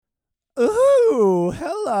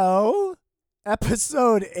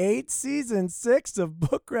Episode 8, Season 6 of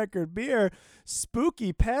Book Record Beer.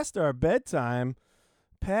 Spooky past our bedtime,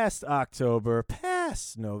 past October,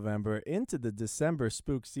 past November, into the December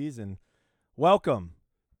spook season. Welcome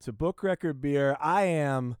to Book Record Beer. I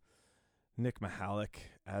am Nick Mahalik,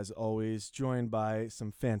 as always, joined by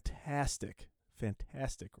some fantastic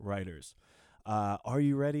writers. Are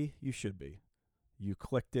you ready? You should be. You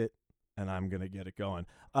clicked it, and I'm going to get it going.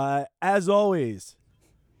 As always,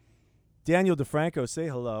 Daniel DeFranco, say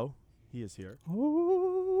hello. He is here.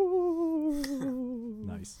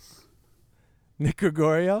 Nice. Nick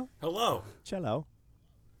Gregorio. Hello. Cello.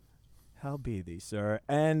 How be thee, sir?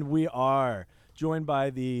 And we are joined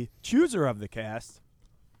by the chooser of the cast,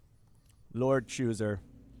 Lord Chooser,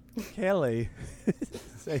 Kailey.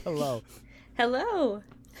 Say hello. Hello.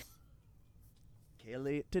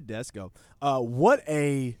 Kailey Tedesco. What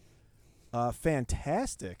a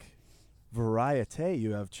fantastic variety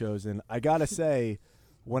you have chosen. I gotta say,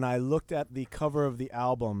 when I looked at the cover of the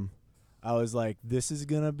album, I was like, this is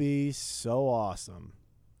gonna be so awesome.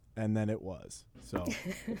 And then it was. So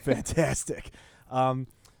fantastic.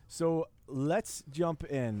 So let's jump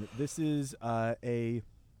in. This is an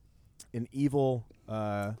evil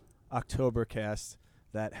Oktobercast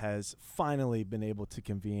that has finally been able to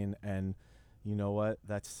convene, and you know what?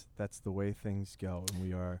 That's the way things go, and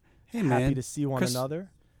we are happy to see one another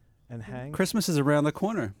and hang. Christmas is around the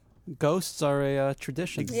corner. Ghosts are a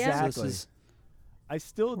tradition. Exactly. So this is I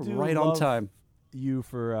still do right love on time. You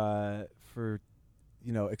for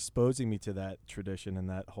exposing me to that tradition and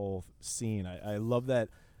that whole scene. I love that,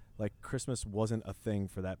 like, Christmas wasn't a thing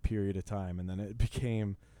for that period of time, and then it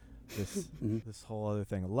became this this whole other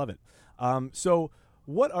thing. I love it. So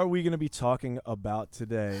what are we going to be talking about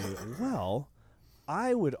today? Well,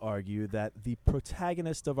 I would argue that the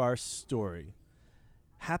protagonist of our story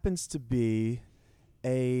happens to be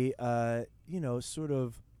a sort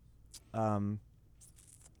of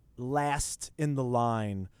last in the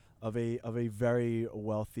line of a very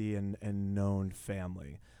wealthy and known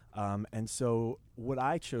family. And so what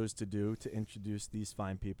I chose to do to introduce these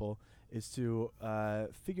fine people is to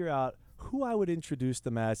figure out who I would introduce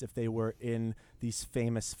them as if they were in these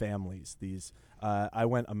famous families, these I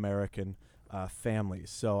went American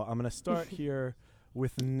families. So I'm going to start here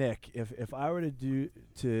with Nick. If I were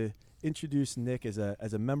to introduce Nick as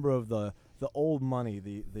a member of the old money,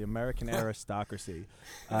 the American aristocracy,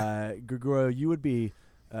 Gregorio, you would be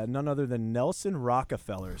none other than Nelson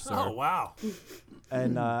Rockefeller, sir. Oh, wow.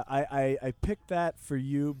 And I picked that for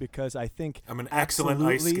you because I think I'm an excellent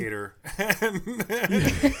ice skater.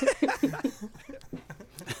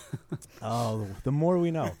 Oh, the more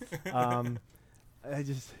we know.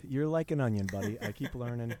 You're like an onion, buddy. I keep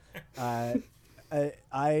learning. I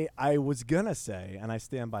was gonna say, and I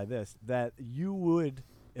stand by this, that you would,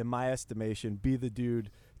 in my estimation, be the dude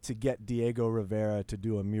to get Diego Rivera to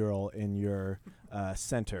do a mural in your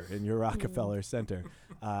center, in your Rockefeller Center.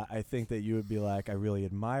 I think that you would be like, I really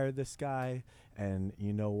admire this guy, and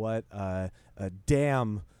you know what?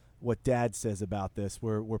 Damn what Dad says about this.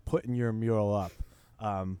 We're putting your mural up.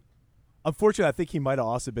 Unfortunately, I think he might have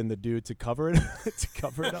also been the dude to cover it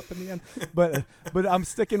up in the end. But I'm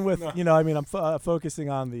sticking with I'm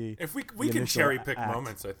focusing on the. If we can cherry pick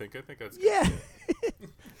moments, I think that's good. Yeah.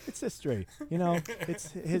 It's history,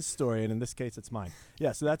 it's his story, and in this case, it's mine.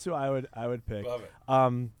 Yeah, so that's who I would pick. Love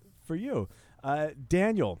it. For you,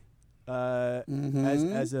 Daniel,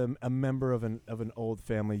 as a member of an old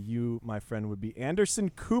family, you, my friend, would be Anderson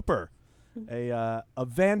Cooper, a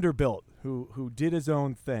Vanderbilt who did his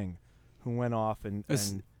own thing, who went off and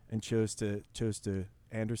chose to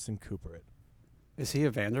Anderson Cooper it. Is he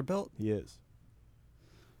a Vanderbilt? He is.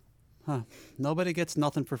 Huh. Nobody gets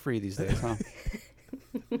nothing for free these days, huh?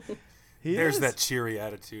 There's that cheery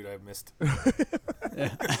attitude I missed.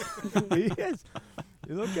 He is.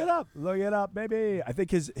 Look it up, baby. I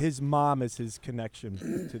think his mom is his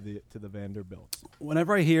connection to the Vanderbilts.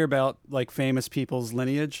 Whenever I hear about like famous people's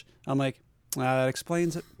lineage, I'm like, that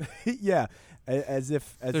explains it. Yeah, as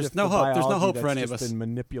if there's no hope. There's no hope for any of us. Been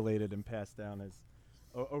manipulated and passed down as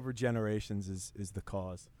over generations is the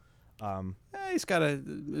cause. He's got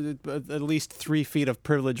at least 3 feet of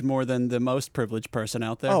privilege more than the most privileged person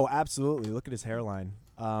out there. Oh, absolutely. Look at his hairline.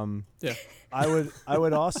 Yeah. I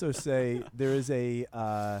would also say there's a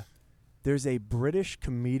British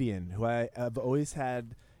comedian who I've always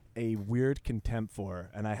had a weird contempt for,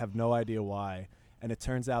 and I have no idea why. And it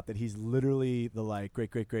turns out that he's literally the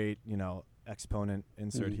great exponent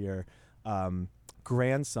insert here,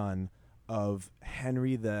 grandson of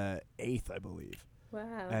Henry VIII, I believe.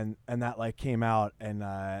 And that like came out,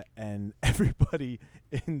 and everybody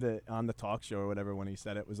on the talk show or whatever, when he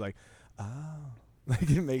said it, was like, oh, like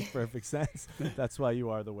it makes perfect sense. That's why you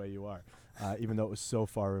are the way you are, even though it was so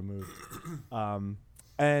far removed.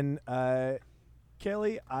 And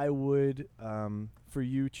Kailey, I would for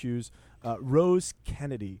you choose Rose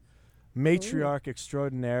Kennedy, matriarch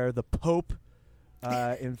extraordinaire. The Pope,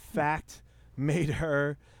 in fact, made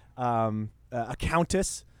her a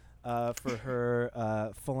countess for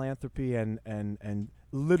her philanthropy and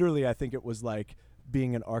literally, I think it was like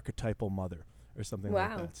being an archetypal mother or something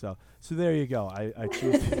like that. So there you go. I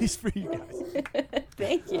choose these for you guys.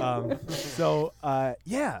 Thank you.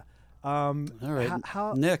 Yeah. All right,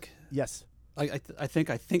 how Nick. Yes. I think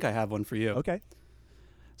I have one for you. Okay.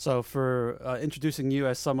 So for introducing you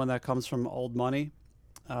as someone that comes from old money,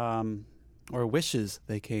 or wishes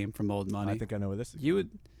they came from old money, I think I know where this is. You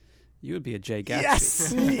would be a Jay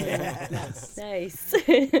Gatsby. Yes. Yes. Nice.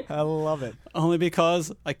 I love it. Only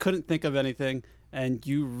because I couldn't think of anything, and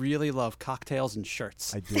you really love cocktails and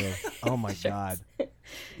shirts. I do. Oh my God.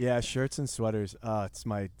 Yeah, shirts and sweaters. It's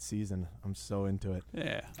my season. I'm so into it.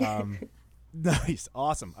 Yeah. Nice.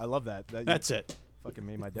 Awesome. I love that. That's it. Fucking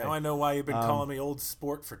made my day. Now I know why you've been calling me old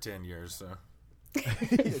sport for 10 years. So.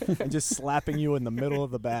 And just slapping you in the middle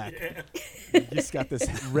of the back. Yeah. You just got this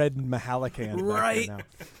red Mahalacan right now.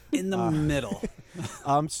 In the middle.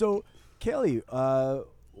 So, Kailey,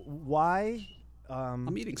 why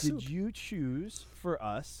I'm eating soup. did you choose for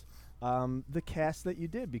us the cast that you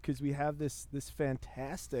did? Because we have this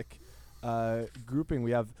fantastic grouping.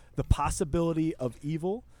 We have The Possibility of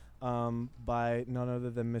Evil by none other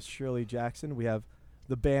than Miss Shirley Jackson. We have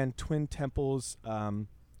the band Twin Temples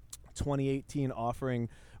 2018 offering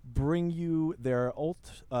bring you their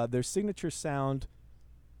signature sound,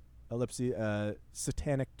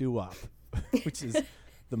 satanic doo-wop, which is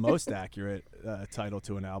the most accurate title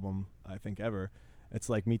to an album I think ever. It's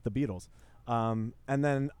like Meet the Beatles. And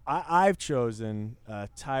then I've chosen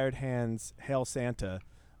Tired Hands, Hail Santa.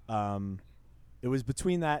 It was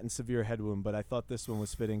between that and Severe Head Wound, but I thought this one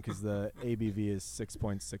was fitting because the ABV is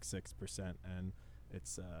 6.66%, and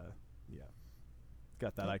it's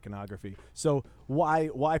got that iconography. So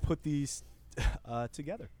why put these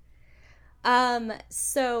together?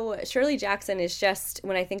 So Shirley Jackson is just,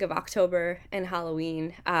 when I think of October and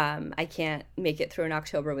Halloween, I can't make it through an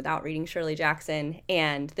October without reading Shirley Jackson.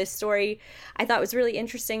 And this story I thought was really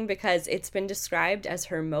interesting because it's been described as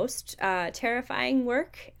her most terrifying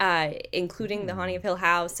work, including The Haunting of Hill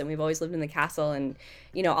House, and We've Always Lived in the Castle, and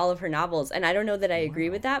all of her novels. And I don't know that I agree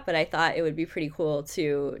with that, but I thought it would be pretty cool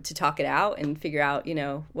to talk it out and figure out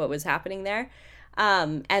what was happening there.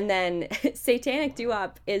 And then Satanic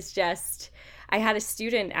Doo-wop is just, I had a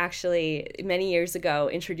student actually many years ago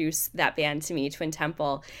introduce that band to me, Twin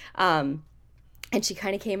Temple. And she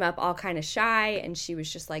kind of came up all kind of shy, and she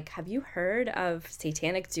was just like, have you heard of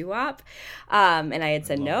Satanic Doo-wop? And I had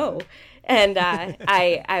said no. That. And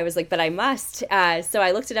I was like, but I must. So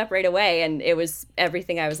I looked it up right away, and it was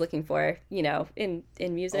everything I was looking for, in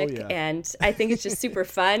music. Oh, yeah. And I think it's just super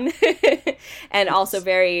fun and also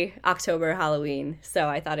very October Halloween. So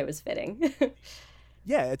I thought it was fitting.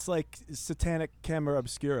 Yeah, it's like Satanic Camera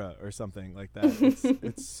Obscura or something like that.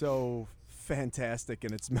 It's so fantastic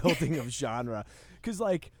in its melding of genre. Because,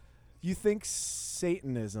 you think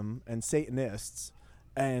Satanism and Satanists,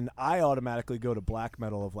 and I automatically go to black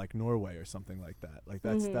metal of Norway or something like that.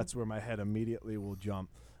 That's where my head immediately will jump.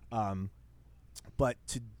 But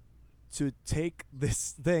to take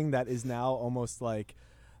this thing that is now almost like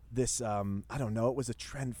this, I don't know, it was a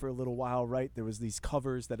trend for a little while, right? There was these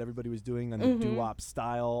covers that everybody was doing on the doo-wop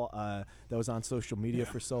style that was on social media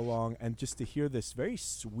for so long, and just to hear this very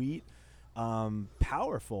sweet,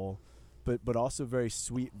 powerful, but also very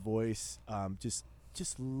sweet voice,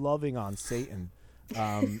 just loving on Satan.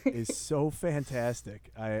 Is so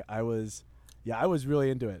fantastic. I was really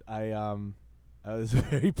into it. I was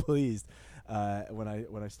very pleased when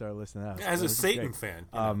I started listening to that. As a Satan fan,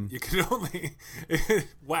 you could only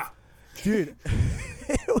wow, dude.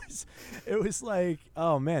 it was like,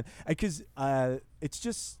 oh man, because it's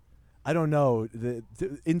just, I don't know, the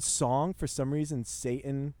in song for some reason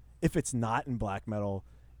Satan, if it's not in black metal,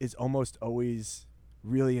 is almost always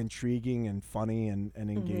really intriguing and funny and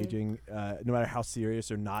engaging, no matter how serious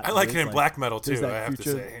or not. I like it in black metal too, I have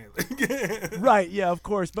to say. Right, yeah, of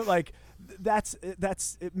course, but that's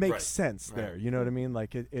it makes sense there. You know what I mean?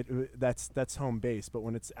 That's home base. But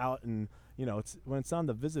when it's out and when it's on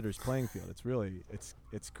the visitors' playing field, it's really it's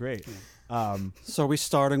great. So are we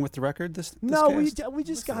starting with the record? This no, cast? we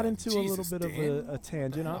just got into a little bit of a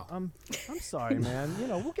tangent. I'm sorry, man.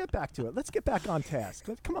 We'll get back to it. Let's get back on task.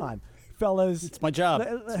 Come on. fellas. It's my job.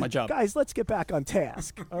 It's my job. Guys, let's get back on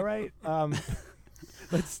task. All right.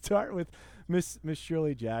 Let's start with Miss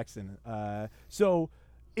Shirley Jackson. So,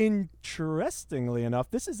 interestingly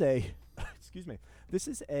enough, this is a excuse me. This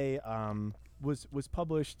is a was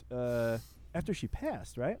published after she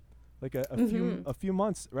passed, right? Like a few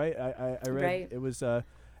months, right? I read Right. it was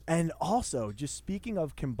and also just speaking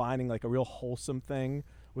of combining like a real wholesome thing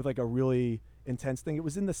with like a really intense thing, it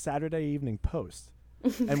was in the Saturday Evening Post.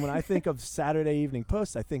 And when I think of Saturday Evening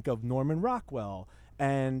Post, I think of Norman Rockwell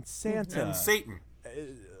and Santa And Satan.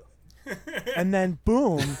 And then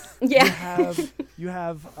boom, Yeah. you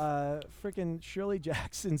have freaking Shirley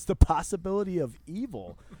Jackson's The Possibility of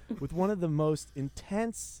Evil with one of the most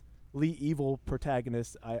intensely evil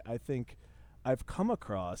protagonists I think I've come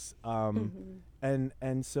across.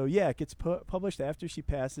 And so yeah, it gets published after she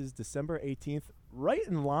passes, December 18th, right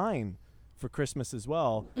in line for Christmas as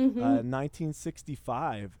well,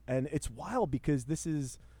 1965. And it's wild because this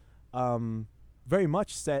is very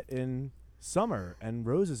much set in summer and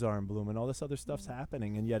roses are in bloom and all this other stuff's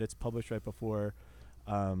happening, and yet it's published right before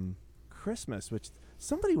Christmas, which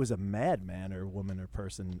somebody was a madman or woman or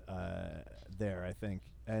person there, I think.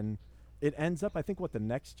 And it ends up, I think, the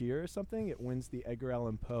next year or something, it wins the Edgar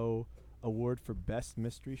Allan Poe Award for Best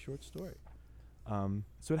Mystery Short Story.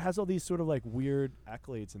 So it has all these sort of like weird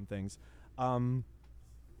accolades and things. Do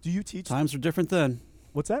you teach? Times were different then.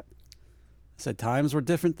 What's that? I said times were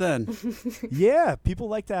different then. Yeah, people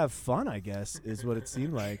like to have fun, I guess, is what it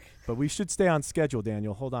seemed like. But we should stay on schedule,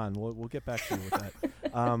 Daniel. Hold on, we'll get back to you with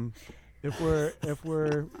that. If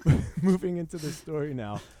we're moving into the story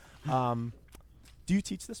now, do you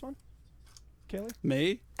teach this one, Kailey?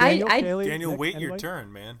 Me? Kailey, Daniel, Nick, wait anybody? your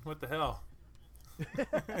turn, man. What the hell?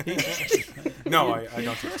 No, I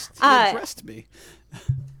don't teach. He addressed me.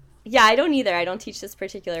 Yeah, I don't either. I don't teach this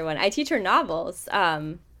particular one. I teach her novels,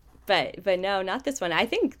 but no, not this one. I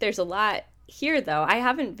think there's a lot here, though. I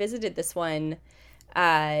haven't visited this one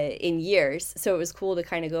in years, so it was cool to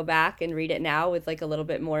kind of go back and read it now with like a little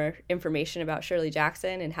bit more information about Shirley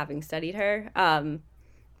Jackson and having studied her.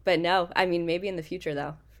 But no, I mean, maybe in the future,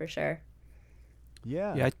 though, for sure.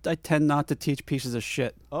 Yeah. Yeah, I tend not to teach pieces of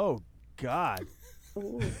shit. Oh, God.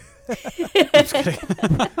 Ooh.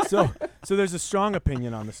 So there's a strong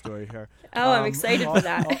opinion on the story here. Oh, I'm excited for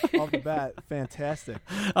that. Off the bat, fantastic.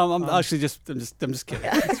 I'm just kidding.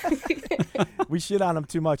 We shit on him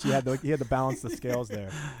too much. He had to balance the scales there.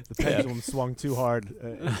 The pendulum swung too hard,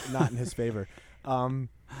 not in his favor.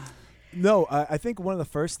 No, I think one of the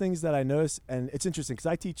first things that I noticed, and it's interesting because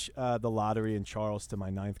I teach the lottery in Charles to my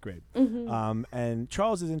 9th grade. And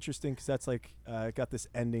Charles is interesting because that's like got this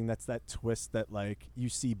ending, that's that twist that like you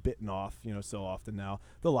see bitten off, so often now.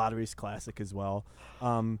 The lottery's classic as well.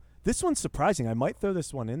 This one's surprising. I might throw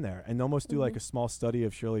this one in there and almost do like a small study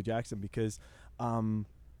of Shirley Jackson because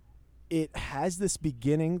it has this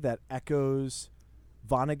beginning that echoes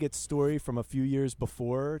Vonnegut's story from a few years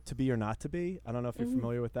before, To Be or Not to Be. I don't know if you're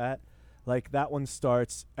familiar with that. Like that one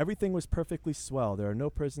starts, everything was perfectly swell. There are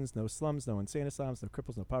no prisons, no slums, no insane asylums, no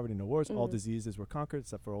cripples, no poverty, no wars. All diseases were conquered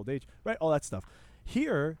except for old age, right? All that stuff.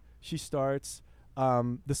 Here, she starts,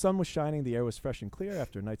 the sun was shining, the air was fresh and clear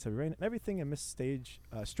after a night's heavy rain, and everything in Miss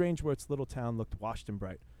Strangeworth's little town looked washed and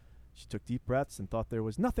bright. She took deep breaths and thought there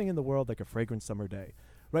was nothing in the world like a fragrant summer day.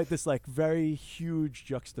 Right? This like very huge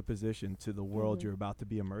juxtaposition to the world you're about to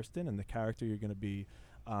be immersed in and the character you're going to be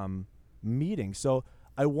meeting. So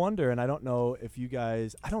I wonder, and I don't know if you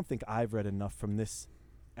guys, I don't think I've read enough from this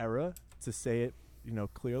era to say it,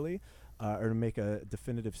 clearly, or to make a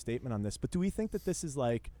definitive statement on this. But do we think that this is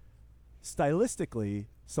like stylistically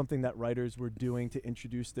something that writers were doing to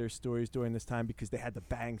introduce their stories during this time because they had to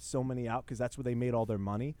bang so many out because that's where they made all their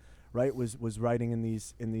money, right? Was writing in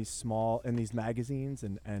these magazines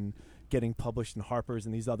and getting published in Harper's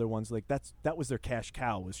and these other ones, like that was their cash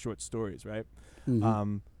cow, was short stories, right?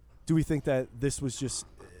 Do we think that this was just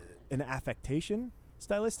an affectation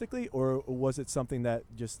stylistically, or was it something that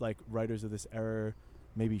just like writers of this era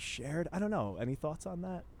maybe shared? I don't know. Any thoughts on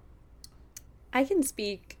that? I can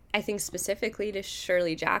speak, I think, specifically to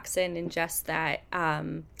Shirley Jackson and just that,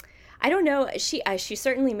 I don't know, she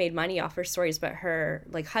certainly made money off her stories, but her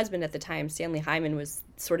like husband at the time, Stanley Hyman, was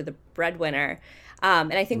sort of the breadwinner.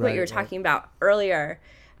 And I think what you were talking about earlier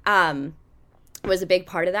was a big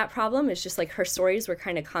part of that problem. It's just like her stories were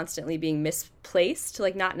kind of constantly being misplaced,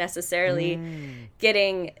 like not necessarily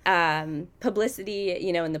getting publicity,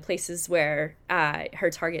 in the places where her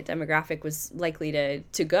target demographic was likely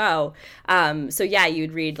to go. So yeah,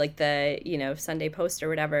 you'd read like the, Sunday Post or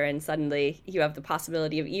whatever, and suddenly you have The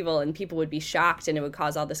Possibility of Evil and people would be shocked and it would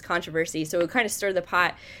cause all this controversy. So it would kind of stir the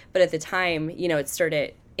pot. But at the time, it stirred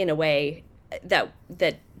it in a way that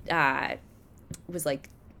was like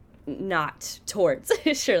not towards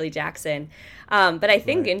Shirley Jackson. But I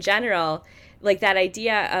think in general, like that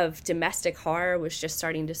idea of domestic horror was just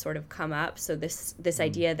starting to sort of come up. So this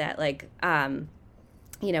idea that like,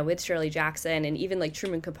 with Shirley Jackson, and even like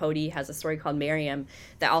Truman Capote has a story called Miriam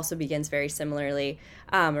that also begins very similarly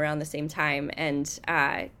around the same time. And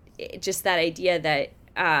just that idea that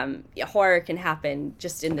horror can happen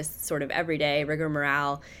just in this sort of everyday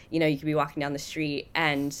rigmarole. You could be walking down the street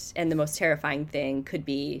and the most terrifying thing could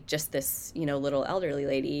be just this, little elderly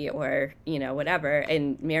lady or, whatever.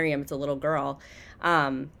 And Miriam, it's a little girl.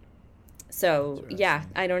 So yeah,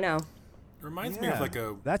 I don't know. It reminds me of like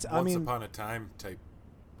a Once Upon a Time type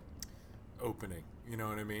opening. You know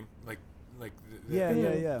what I mean? Like yeah.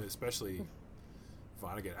 Especially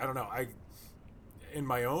Vonnegut. I don't know. In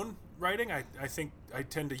my own writing, I think I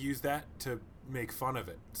tend to use that to make fun of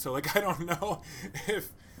it. So like I don't know if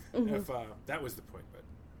that was the point, but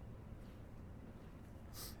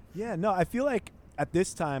yeah, no, I feel like at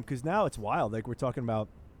this time, because now it's wild. Like we're talking about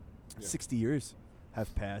 60 years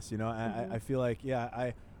have passed. I feel like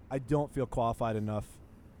I don't feel qualified enough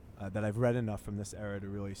that I've read enough from this era to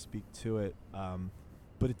really speak to it.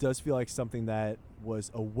 But it does feel like something that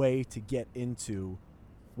was a way to get into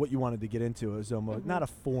what you wanted to get into. It was almost not a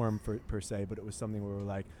form per se, but it was something where we're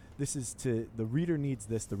like, this is the reader needs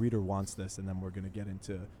this, the reader wants this, and then we're going to get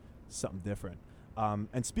into something different.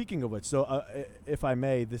 And speaking of which, so if I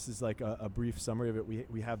may, this is like a brief summary of it.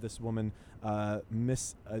 We have this woman,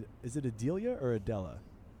 Miss, is it Adelia or Adela,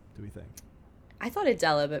 do we think? I thought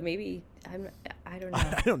Adela, but maybe I don't know.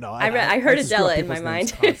 I don't know. I heard Adela in my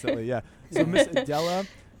mind. Constantly, yeah. So Miss Adela,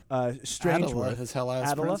 Strangeworth. Is how I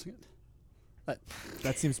was pronouncing it.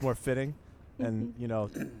 That seems more fitting, and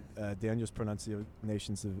Daniel's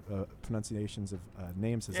pronunciations of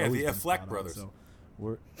names has always the been Affleck brothers. So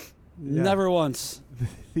we're never once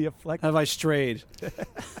the Affleck have I strayed.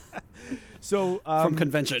 So from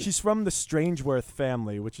convention. She's from the Strangeworth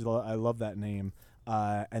family, which is I love that name,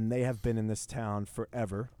 and they have been in this town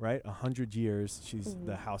forever, right? 100 years. She's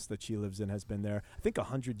the house that she lives in has been there. I think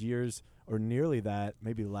 100 years or nearly that,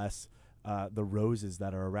 maybe less. The roses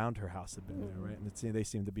that are around her house have been there, right? And they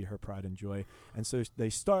seem to be her pride and joy. And so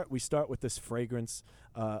we start with this fragrance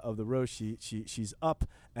of the rose. She's up,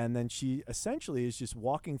 and then she essentially is just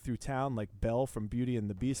walking through town like Belle from Beauty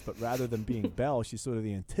and the Beast, but rather than being Belle, she's sort of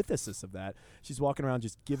the antithesis of that. She's walking around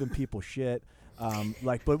just giving people shit,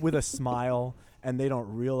 but with a smile, and they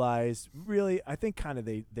don't realize, really, I think kind of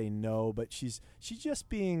they know, but she's just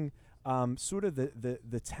being sort of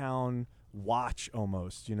the town watch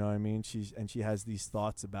almost, you know what I mean? She has these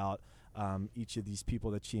thoughts about each of these people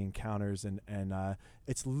that she encounters, and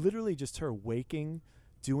it's literally just her waking,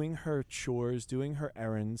 doing her chores, doing her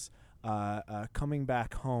errands, coming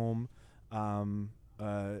back home,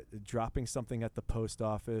 dropping something at the post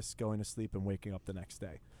office, going to sleep, and waking up the next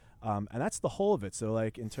day. And that's the whole of it. So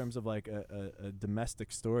like in terms of like a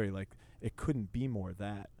domestic story, like it couldn't be more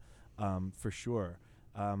that, for sure.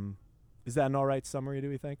 Is that an all right summary, do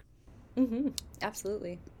we think?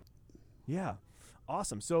 Absolutely. Yeah.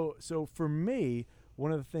 Awesome. So for me,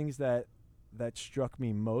 one of the things that struck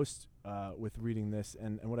me most with reading this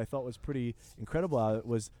and what I thought was pretty incredible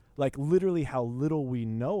was like literally how little we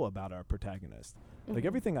know about our protagonist. Like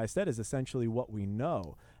everything I said is essentially what we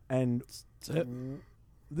know. And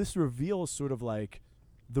this reveals sort of like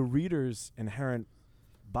the reader's inherent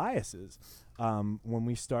biases when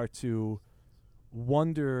we start to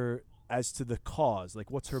wonder as to the cause,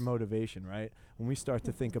 like what's her motivation, right? When we start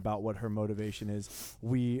to think about what her motivation is,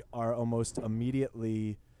 we are almost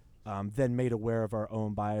immediately then made aware of our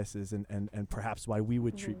own biases and perhaps why we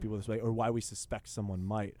would treat people this way or why we suspect someone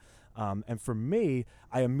might. And for me,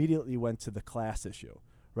 I immediately went to the class issue,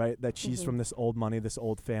 right? That she's from this old money, this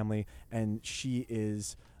old family, and she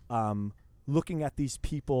is looking at these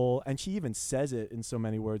people, and she even says it in so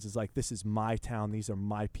many words, is like, this is my town, these are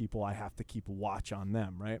my people, I have to keep watch on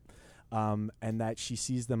them, right? And that she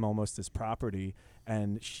sees them almost as property,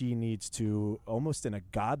 and she needs to, almost in a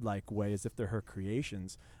godlike way, as if they're her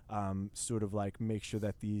creations, sort of like make sure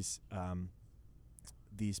that these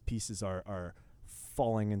pieces are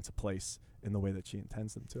falling into place in the way that she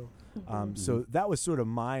intends them to. So that was sort of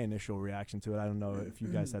my initial reaction to it. I don't know if you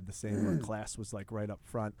guys had the same, or class was like right up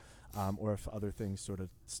front, or if other things sort of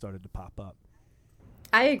started to pop up.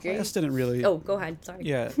 I agree. Class didn't really... Oh, go ahead. Sorry.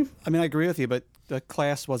 Yeah. I mean, I agree with you, but the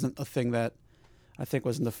class wasn't a thing that I think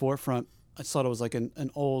was in the forefront. I thought it was like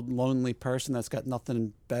an old, lonely person that's got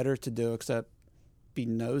nothing better to do except be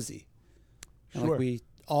nosy. And Sure. like we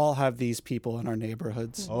all have these people in our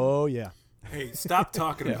neighborhoods. Oh, yeah. Hey, stop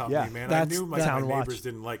talking about Yeah. me, man. I That's- knew my Town neighbors watch.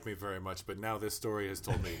 didn't like me very much, but now this story has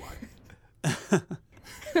told me why.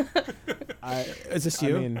 Is this I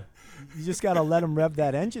you? mean, you just got to let them rev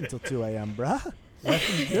that engine till 2 a.m., bruh. Let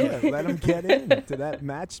them do it. Let them get into that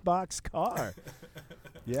Matchbox car.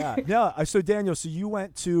 Yeah. No. So Daniel, so you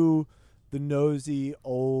went to the nosy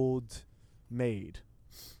old maid.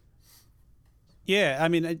 Yeah, I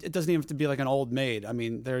mean, it doesn't even have to be like an old maid. I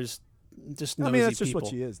mean, there's just nosy I mean, that's just people. what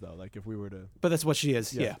she is, though. Like, if we were to. But that's what she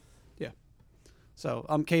is. Yeah. Yeah. So,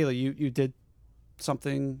 Kailey, you did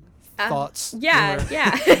something. Thoughts? Yeah.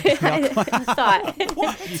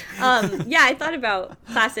 I thought about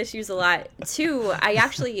class issues a lot too. I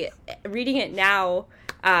actually, reading it now,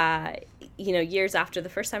 years after the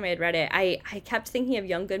first time I had read it, I kept thinking of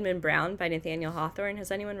Young Goodman Brown by Nathaniel Hawthorne. Has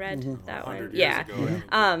anyone read that one? 100 years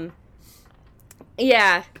ago,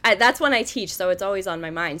 That's one I teach, so it's always on my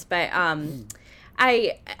mind. But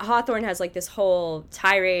Hawthorne has like this whole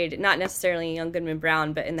tirade, not necessarily in Young Goodman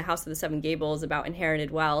Brown, but in The House of the Seven Gables, about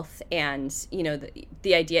inherited wealth. And,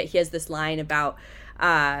 the idea, he has this line about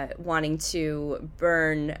wanting to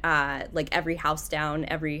burn like every house down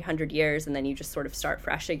every 100 years, and then you just sort of start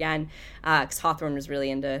fresh again, because Hawthorne was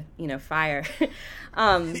really into, fire.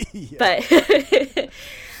 But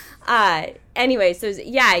anyway, so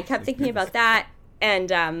I kept thinking about that.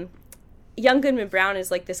 And Young Goodman Brown is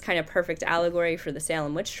like this kind of perfect allegory for the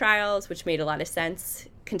Salem witch trials, which made a lot of sense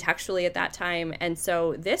contextually at that time. And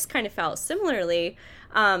so this kind of felt similarly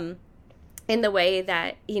in the way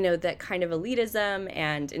that, that kind of elitism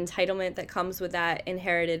and entitlement that comes with that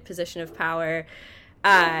inherited position of power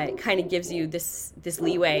kind of gives you this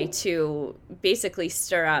leeway to basically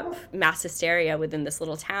stir up mass hysteria within this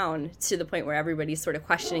little town, to the point where everybody's sort of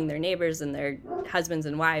questioning their neighbors and their husbands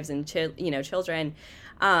and wives and children.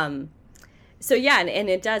 So and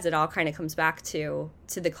it does. It all kind of comes back to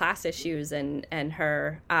the class issues and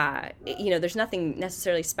her. There's nothing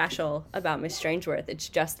necessarily special about Miss Strangeworth. It's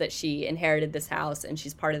just that she inherited this house and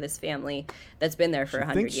she's part of this family that's been there for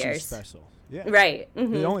 100 years. She's special. Yeah. Right.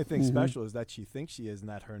 Mm-hmm. The only thing special is that she thinks she is, and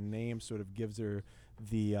that her name sort of gives her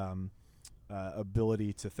the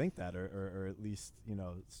ability to think that, or at least,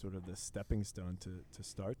 sort of the stepping stone to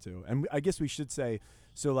start to. And I guess we should say,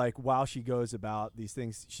 so like while she goes about these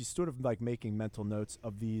things, she's sort of like making mental notes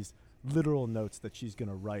of these literal notes that she's going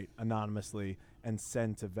to write anonymously and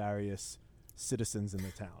send to various citizens in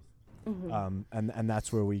the town. Mm-hmm. And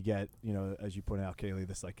that's where we get, as you point out, Kailey,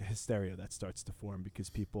 this like hysteria that starts to form because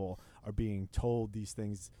people are being told these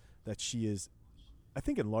things that she is, I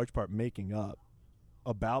think in large part, making up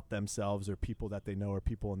about themselves or people that they know or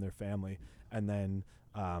people in their family. And then,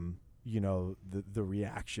 the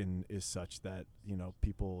reaction is such that,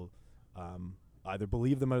 people either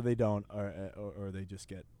believe them or they don't, or they just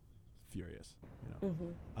get furious.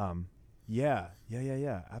 Yeah,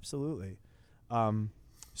 absolutely.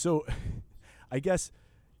 So I guess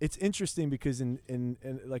it's interesting because in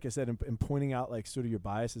like I said, in pointing out like sort of your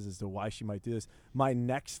biases as to why she might do this, my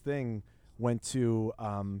next thing went to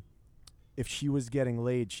if she was getting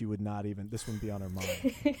laid, this wouldn't be on her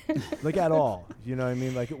mind. Like at all. You know what I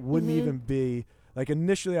mean? Like it wouldn't even be, like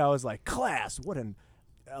initially I was like, class, what an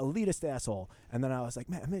elitist asshole. And then I was like,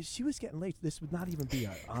 man, if she was getting laid, this would not even be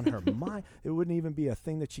on her mind. It wouldn't even be a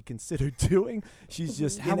thing that she considered doing. She's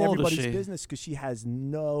just How in old is everybody's she? business because she has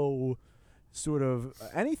no sort of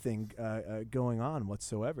anything going on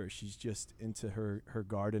whatsoever. She's just into her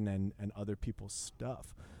garden and other people's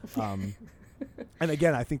stuff. And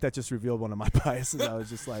again, I think that just revealed one of my biases. I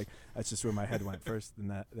was just like, that's just where my head went first,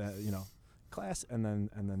 and that class, and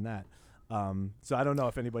then that. So I don't know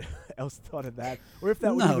if anybody else thought of that, or if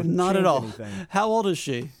that would even not change at all. anything. How old is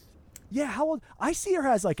she? Yeah, how old? I see her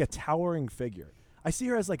as like a towering figure. I see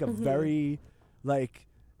her as like a very, like,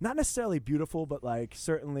 not necessarily beautiful, but like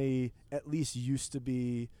certainly at least used to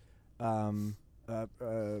be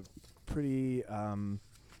pretty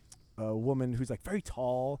a woman who's like very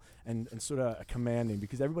tall and sort of commanding,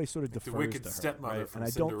 because everybody sort of defers the wicked to her, stepmother right? from And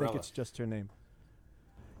I Cinderella. don't think it's just her name.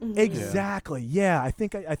 Exactly. Yeah, I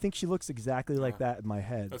think she looks exactly like that in my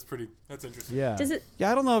head. That's interesting. Yeah. Does it?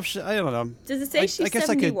 Yeah, I don't know if I don't know. Does it say she's I guess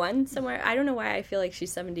I could- 71 somewhere? I don't know why I feel like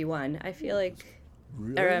she's 71. I feel like,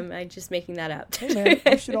 Really? or am I just making that up? Hey man,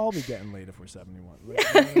 we should all be getting laid if we're 71.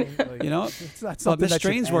 Like, You know, it's not but something Miss that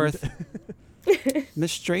should Strangeworth,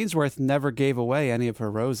 Miss Strangeworth never gave away any of her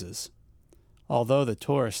roses, although the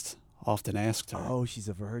tourists often asked her. Oh, she's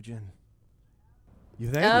a virgin. You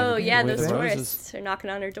think? Oh yeah, With those the roses. tourists are knocking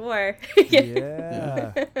on her door.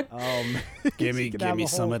 Yeah. Give She me could have a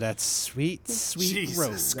some whole- of that sweet Jesus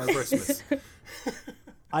rose. Christmas.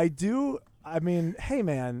 I do I mean, hey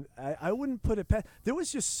man, I wouldn't put it past. There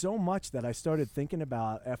was just so much that I started thinking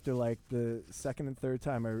about after like the second and third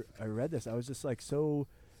time I read this. I was just like so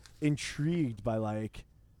intrigued by like,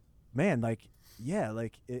 man, like, yeah,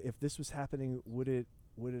 like if this was happening, would it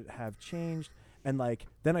have changed? And like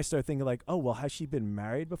then I started thinking like, oh well, has she been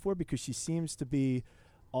married before? Because she seems to be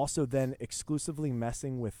also then exclusively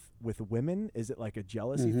messing with women. Is it like a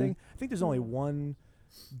jealousy thing? I think there's only one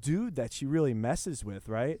dude that she really messes with,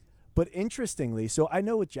 right? But interestingly, so I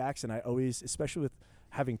know with Jackson, I always, especially with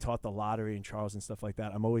having taught the lottery and Charles and stuff like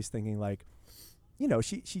that, I'm always thinking like, you know,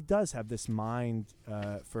 she does have this mind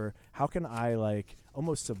for how can I like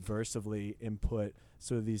almost subversively input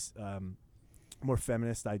sort of these more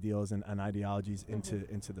feminist ideals and ideologies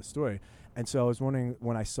into the story. And so I was wondering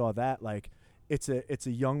when I saw that, like, it's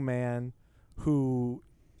a young man who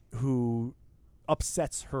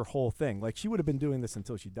upsets her whole thing. Like she would have been doing this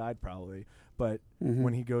until she died probably, but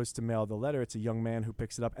when he goes to mail the letter, it's a young man who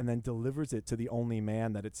picks it up and then delivers it to the only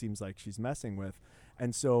man that it seems like she's messing with.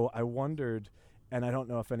 And so I wondered, and I don't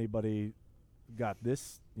know if anybody got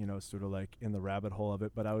this, you know, sort of like in the rabbit hole of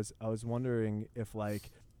it, but I was wondering if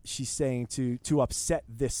like she's saying to upset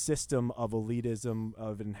this system of elitism,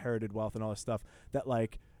 of inherited wealth and all this stuff, that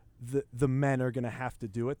like the men are going to have to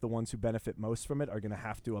do it. The ones who benefit most from it are going to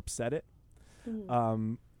have to upset it.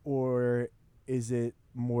 Or is it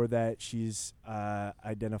more that she's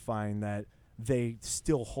identifying that they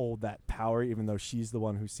still hold that power, even though she's the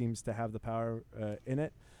one who seems to have the power in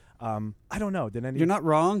it? I don't know. You're not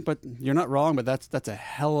wrong, but that's a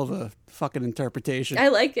hell of a fucking interpretation. I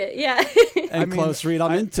like it. Yeah. And close read.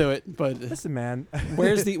 I'm into it, but listen, man.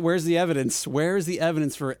 where's the evidence? Where is the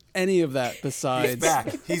evidence for any of that besides?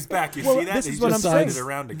 He's back. You see that? This is He's what just I'm saying. it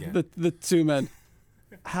around again. The two men.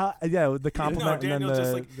 How? Yeah, the compliment and then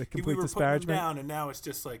just like, the complete we were disparagement. Putting him down, and now it's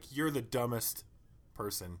just like you're the dumbest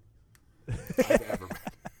person I've ever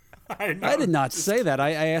met. I did not say that.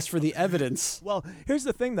 I asked for the evidence. Well, here's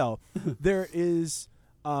the thing, though. There is,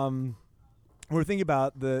 when we're thinking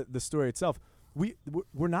about the story itself,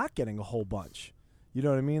 we're not getting a whole bunch. You know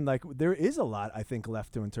what I mean? Like there is a lot, I think,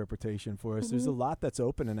 left to interpretation for us. There's a lot that's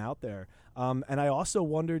open and out there. And I also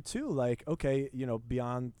wondered too, like, okay, you know,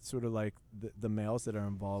 beyond sort of like the males that are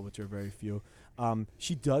involved, which are very few,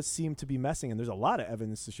 she does seem to be messing, and there's a lot of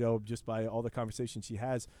evidence to show just by all the conversations she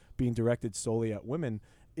has being directed solely at women.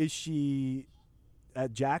 Is she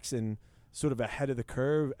at Jackson sort of ahead of the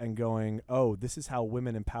curve and going, oh, this is how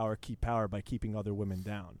women in power keep power by keeping other women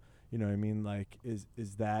down? You know what I mean? Like, is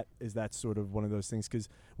that sort of one of those things? Because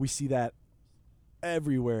we see that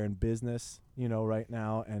everywhere in business, you know, right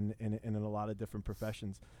now, and in a lot of different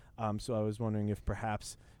professions. So I was wondering if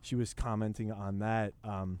perhaps she was commenting on that,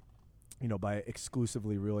 you know, by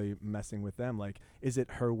exclusively really messing with them. Like, is it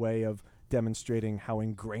her way of demonstrating how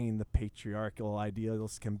ingrained the patriarchal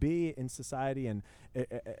ideals can be in society, and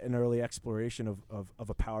an early exploration of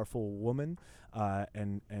a powerful woman,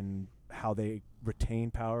 and how they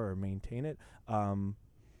retain power or maintain it, or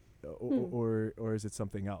is it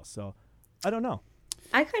something else? So I don't know.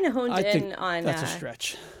 I kind of honed in on that's a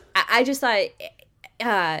stretch. I just thought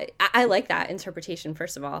I like that interpretation,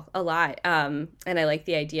 first of all, a lot, and I like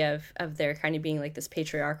the idea of there kind of being like this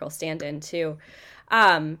patriarchal stand-in too.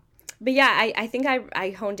 But yeah, I think I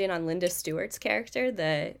honed in on Linda Stewart's character.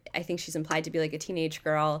 I think she's implied to be like a teenage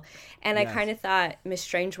girl, and yes. I kind of thought Miss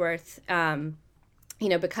Strangeworth, you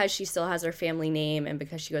know, because she still has her family name and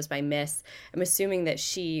because she goes by Miss, I'm assuming that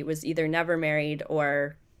she was either never married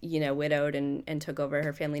or, you know, widowed and took over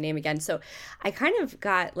her family name again. So I kind of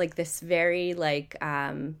got like this very like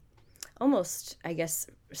almost, I guess,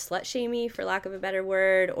 slut-shamey, for lack of a better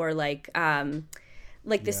word, or like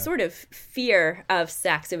this sort of fear of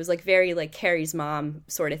sex. It was like very like Carrie's mom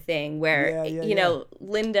sort of thing where, you know,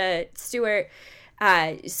 Linda Stewart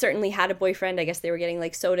certainly had a boyfriend. I guess they were getting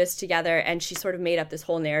like sodas together, and she sort of made up this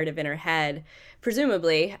whole narrative in her head,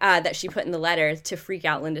 presumably, that she put in the letter to freak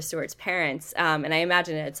out Linda Stewart's parents. And I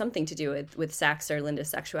imagine it had something to do with sex or Linda's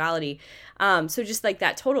sexuality. So just like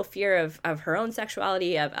that total fear of her own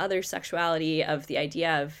sexuality, of other sexuality, of the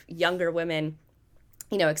idea of younger women,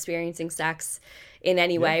 you know, experiencing sex in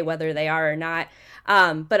any way, whether they are or not.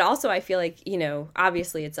 But also I feel like, you know,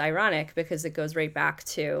 obviously it's ironic because it goes right back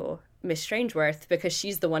to Miss Strangeworth, because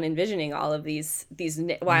she's the one envisioning all of these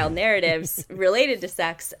wild narratives related to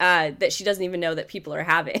sex that she doesn't even know that people are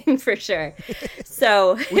having, for sure.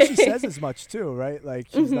 So which she says as much too, right? Like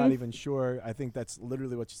she's not even sure. I think that's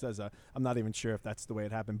literally what she says. I'm not even sure if that's the way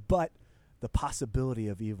it happened, but the possibility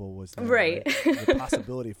of evil was there, right? The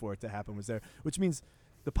possibility for it to happen was there, which means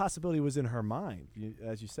the possibility was in her mind,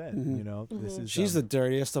 as you said. You know, this is She's the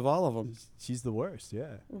dirtiest of all of them. She's the worst.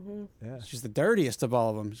 Yeah, yeah. She's the dirtiest of all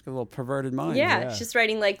of them. She's got a little perverted mind. Yeah, she's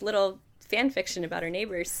writing like little fan fiction about her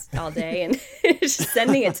neighbors all day and just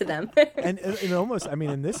sending it to them. and almost, I mean,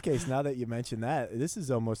 in this case, now that you mention that, this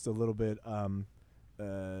is almost a little bit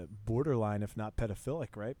borderline, if not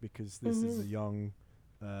pedophilic, right? Because this is a young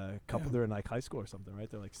couple. They're in like high school or something, right?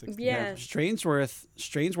 They're like 16. Yeah.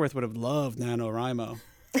 Strainsworth would have loved NaNoWriMo.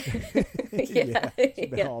 She's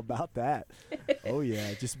been all about that. Oh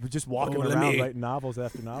yeah, just walking around writing novels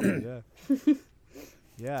after novels. Yeah,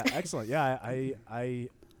 yeah, excellent. Yeah,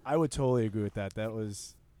 I would totally agree with that. That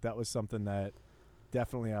was something that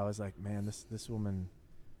definitely I was like, man, this woman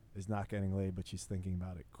is not getting laid, but she's thinking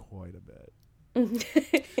about it quite a bit.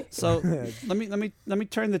 So let me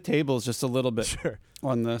turn the tables just a little bit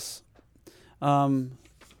on this.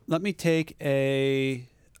 Let me take a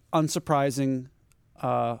unsurprising,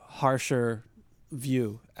 harsher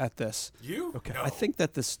view at this. Okay. No. I think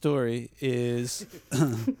that the story is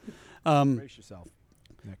Brace yourself,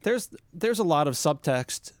 Nick. there's a lot of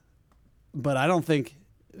subtext, but I don't think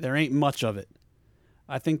there ain't much of it.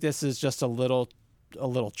 I think this is just a little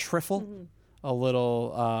trifle, a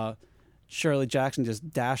little Shirley Jackson just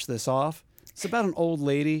dashed this off. It's about an old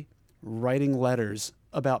lady writing letters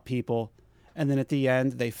about people, and then at the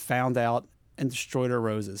end they found out and destroyed her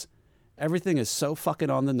roses. Everything is so fucking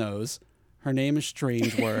on the nose. Her name is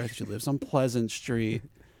Strangeworth. She lives on Pleasant Street.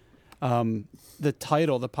 The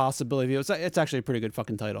title, The Possibility, it's actually a pretty good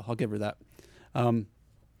fucking title. I'll give her that.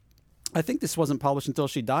 I think this wasn't published until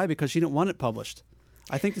she died because she didn't want it published.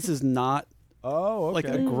 I think this is not like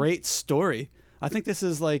a great story. I think this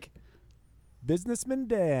is like Businessman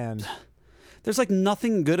Dan. There's like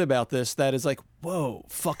nothing good about this that is like, whoa,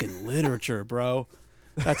 fucking literature, bro.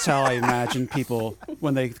 That's how I imagine people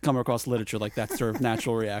when they come across literature, like that's their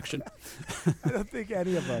natural reaction. I don't think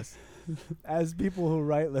any of us, as people who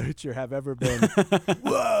write literature, have ever been,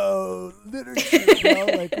 whoa, literature, bro.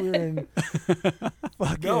 Like we're in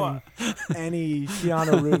fucking any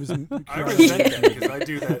Keanu Reeves. I resent that because I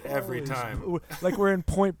do that every time. Like we're in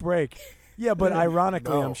Point Break. Yeah, but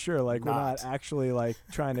ironically, No, I'm sure, like we're not. not actually like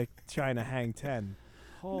trying to hang 10.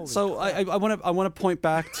 Holy So I want to point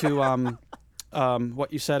back to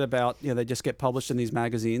what you said about they just get published in these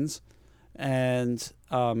magazines, and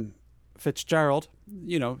Fitzgerald,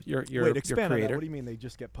 your Wait, expand on that. creator, What do you mean they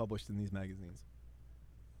just get published in these magazines?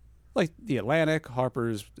 like the Atlantic,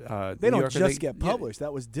 Harper's. They New don't Yorker, just get published.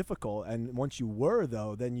 That was difficult, and once you were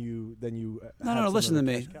though, then you. No. Listen to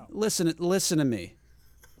me. Listen to me.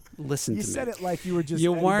 Listen You to me. said it like you were just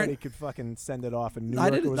You anybody weren't- could fucking send it off, and New I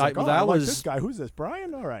Yorker didn't- was I- like, oh, that I like was- this guy. Who's this,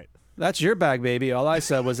 Brian? All right. That's your bag, baby. All I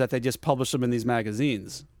said was that they just publish them in these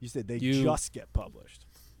magazines. You said they You- just get published.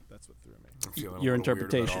 That's what threw me. I'm feeling Your a little weird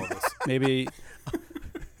about interpretation. all this. Maybe.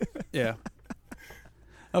 Yeah.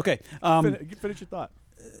 Okay. Finish your thought.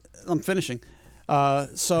 I'm finishing.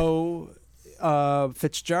 So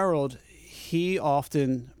Fitzgerald, he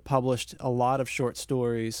often published a lot of short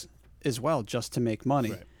stories as well, just to make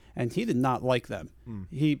money. Right. And he did not like them.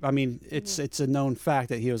 It's a known fact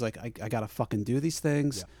that he was like, I gotta fucking do these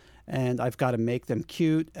things, and I've got to make them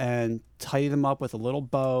cute and tie them up with a little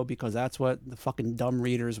bow because that's what the fucking dumb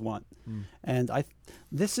readers want. And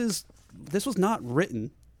this was not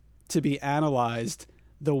written to be analyzed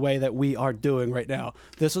the way that we are doing right now.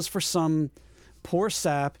 This was for some poor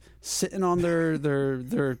sap sitting on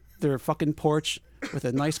their fucking porch with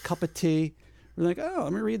a nice cup of tea. We're like, oh,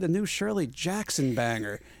 let me read the new Shirley Jackson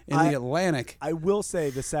banger in the Atlantic. I will say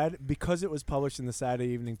because it was published in the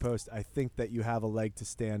Saturday Evening Post, I think that you have a leg to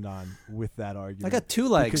stand on with that argument. I got two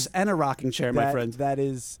legs Because and a rocking chair, my friend. That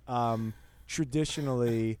is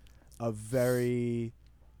traditionally a very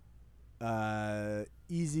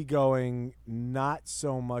easygoing, not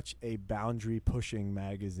so much a boundary-pushing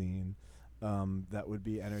magazine that would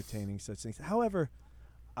be entertaining such things. However,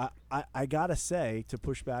 I gotta say, to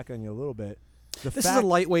push back on you a little bit, This is a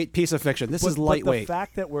lightweight piece of fiction. This is lightweight. But the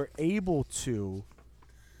fact that we're able to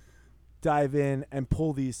dive in and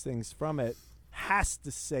pull these things from it has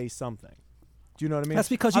to say something. Do you know what I mean? That's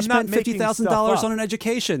because you I'm not spent making $50,000 stuff on up. an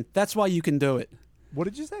education. That's why you can do it. What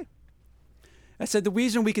did you say? I said the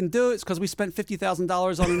reason we can do it is because we spent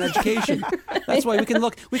 $50,000 on an education. That's why we can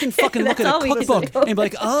fucking look at all a we can cookbook do. and be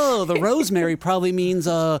like, oh, the rosemary probably means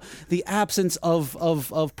the absence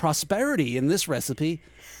of prosperity in this recipe.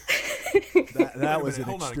 That was an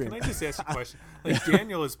Hold extreme. on, can I just ask a question? Like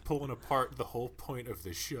Daniel is pulling apart the whole point of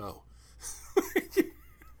the show.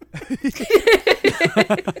 He's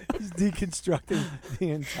deconstructing the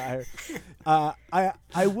entire.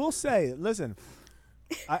 I will say, listen,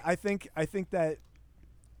 I think that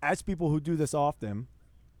as people who do this often,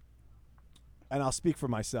 and I'll speak for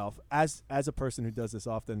myself as a person who does this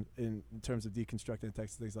often in terms of deconstructing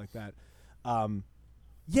text and things like that.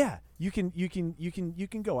 Yeah, you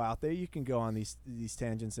can go out there. You can go on these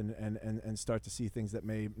tangents and start to see things that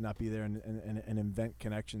may not be there and invent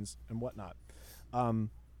connections and whatnot.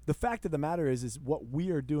 The fact of the matter is what we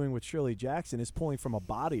are doing with Shirley Jackson is pulling from a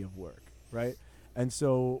body of work, right? And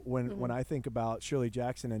so when I think about Shirley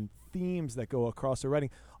Jackson and themes that go across her writing,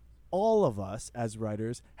 all of us as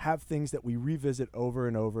writers have things that we revisit over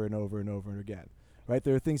and over and over and over again, right?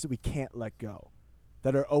 There are things that we can't let go,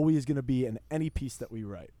 that are always going to be in any piece that we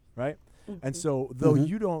write, right? And so though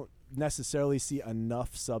you don't necessarily see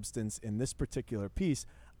enough substance in this particular piece,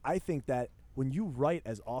 I think that when you write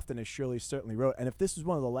as often as Shirley certainly wrote, and if this was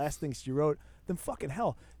one of the last things she wrote, then fucking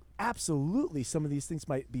hell, absolutely some of these things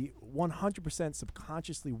might be 100%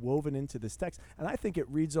 subconsciously woven into this text. And I think it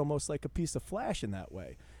reads almost like a piece of flash in that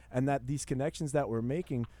way. And that these connections that we're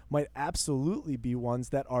making might absolutely be ones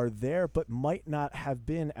that are there, but might not have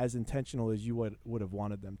been as intentional as you would have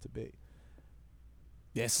wanted them to be.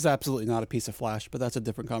 Yeah, this is absolutely not a piece of flash, but that's a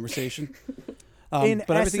different conversation. But essence,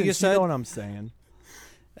 everything you said, you know what I'm saying?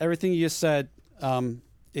 Everything you said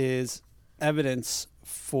is evidence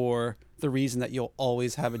for the reason that you'll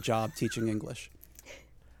always have a job teaching English.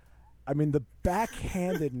 I mean, the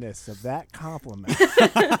backhandedness of that compliment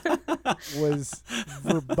was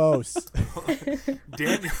verbose.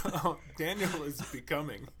 Daniel is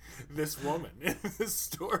becoming this woman in this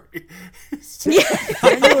story.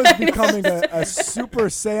 Daniel is becoming a Super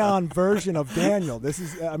Saiyan version of Daniel. This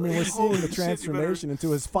is, I mean, we're seeing the transformation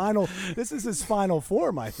into his final. This is his final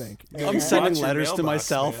form, I think. I'm sending letters to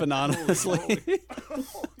myself, man. Anonymously.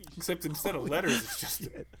 Except instead of letters, it's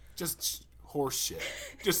just horse shit.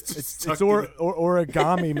 It's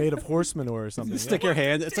origami made of horse manure or something. Stick your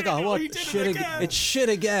hand. It's Daniel, like, oh, what shit again? It's shit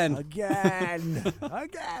again. Again.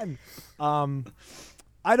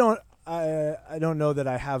 I don't know that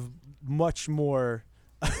I have much more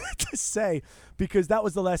to say, because that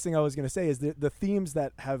was the last thing I was going to say, is the themes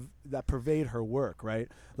that pervade her work, right?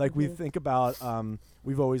 Like we think about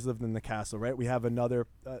We've Always Lived in the Castle, right? We have another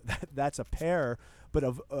that's a pair, but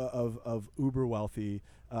of uber wealthy,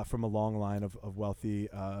 from a long line of wealthy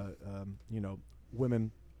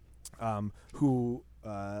women who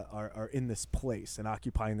are in this place and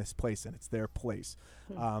occupying this place, and it's their place.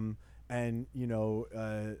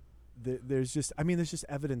 There's just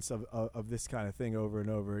evidence of this kind of thing over and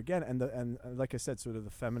over again, and like I said, sort of the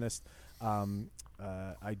feminist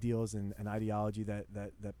ideals and ideology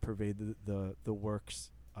that pervade the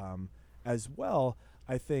works as well.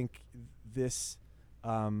 I think this,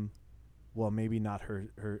 maybe not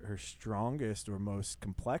her strongest or most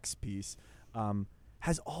complex piece,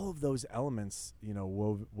 has all of those elements,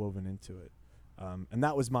 woven into it, and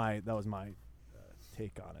that was my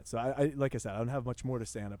take on it. So I like I said, I don't have much more to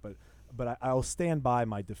say on it, but I'll stand by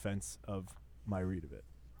my defense of my read of it.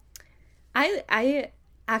 I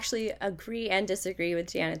actually agree and disagree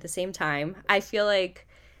with Jan at the same time. I feel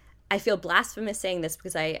blasphemous saying this,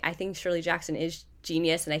 because I think Shirley Jackson is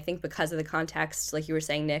genius, and I think because of the context, like you were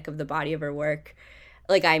saying, Nick, of the body of her work,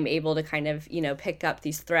 like I'm able to kind of, pick up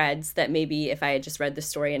these threads that maybe if I had just read the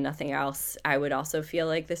story and nothing else, I would also feel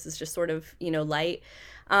like this is just sort of, light.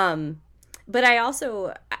 But I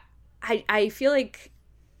also, I feel like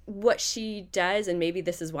what she does, and maybe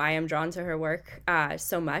this is why I'm drawn to her work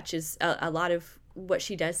so much, is a lot of what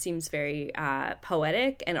she does seems very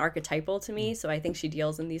poetic and archetypal to me. So I think she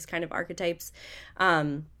deals in these kind of archetypes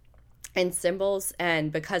and symbols,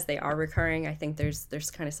 and because they are recurring, I think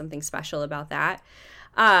there's kind of something special about that.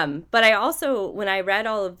 But I also, when I read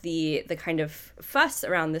all of the kind of fuss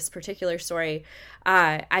around this particular story,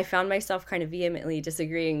 I found myself kind of vehemently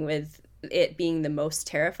disagreeing with it being the most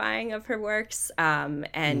terrifying of her works,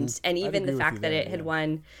 and even the fact that it had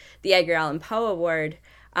won the Edgar Allan Poe Award.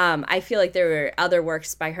 I feel like there were other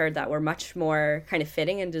works by her that were much more kind of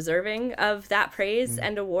fitting and deserving of that praise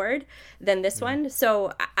and award than this one.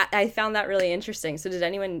 So I found that really interesting. So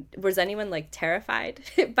was anyone like terrified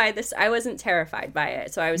by this? I wasn't terrified by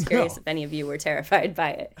it. So I was curious if any of you were terrified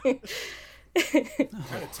by it.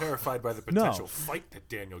 Kind of terrified by the potential fight that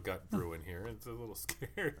Daniel got brewing here. It's a little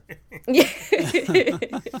scary.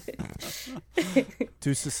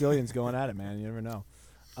 Two Sicilians going at it, man. You never know.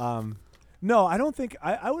 No, I don't think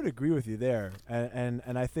I would agree with you there, and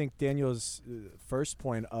I think Daniel's first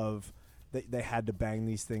point of they had to bang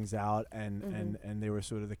these things out, and they were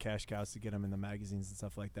sort of the cash cows to get them in the magazines and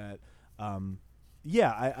stuff like that. I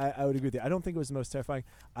would agree with you. I don't think it was the most terrifying.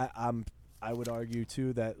 I would argue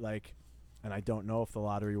too that like and I don't know if the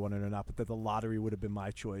lottery won it or not, but that the lottery would have been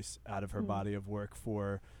my choice out of her body of work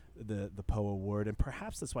for the Poe Award. And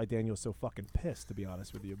perhaps that's why Daniel's so fucking pissed, to be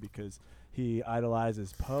honest with you, because he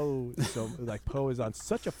idolizes Poe. So like Poe is on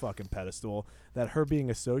such a fucking pedestal that her being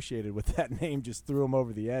associated with that name just threw him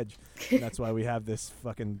over the edge. And that's why we have this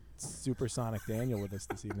fucking supersonic Daniel with us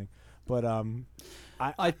this evening. But I'll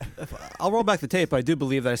roll back the tape. I do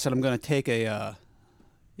believe that I said I'm going to take a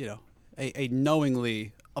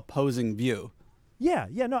knowingly opposing view. Yeah,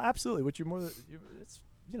 no, absolutely. Which you're more. It's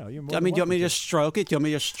you're more. I mean, do you want me to just stroke it? Do you want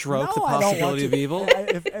me to just stroke the possibility of evil?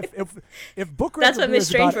 If book That's what review Miss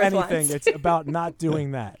is about Strangeworth anything, wants. it's about not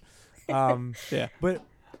doing that. Yeah, but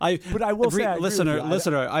I will say,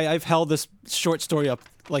 listener, I've held this short story up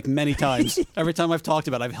like many times. Every time I've talked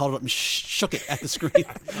about it, I've held it up and shook it at the screen,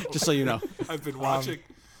 just so you know. I've been watching.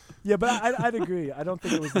 Yeah, but I'd agree. I don't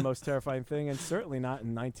think it was the most terrifying thing, and certainly not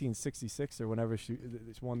in 1966 or whenever she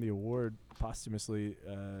won the award posthumously.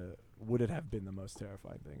 Would it have been the most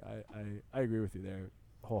terrifying thing? I agree with you there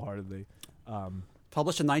wholeheartedly.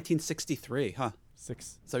 Published in 1963, huh?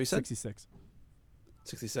 Is that what you said? 66.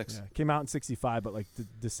 66. Yeah, came out in 65, but like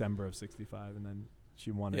December of 65, and then she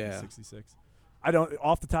won it in 66. I don't,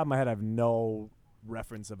 off the top of my head, I have no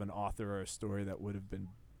reference of an author or a story that would have been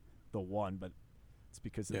the one, but it's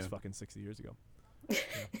because it's fucking 60 years ago. Yeah.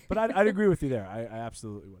 But I'd agree with you there. I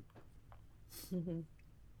absolutely would. Mm-hmm.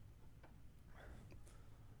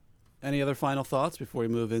 Any other final thoughts before we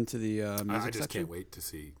move into the music I just section? can't wait to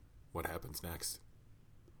see what happens next.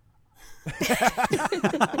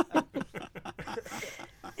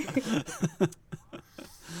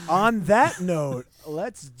 On that note,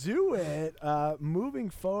 let's do it. Moving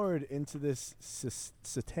forward into this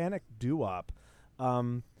satanic doo-wop.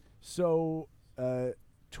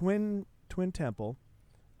 Twin Temple,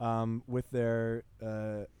 with their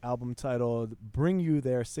album titled "Bring You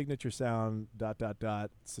Their Signature Sound ...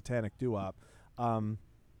 Satanic Doo-wop."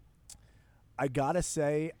 I gotta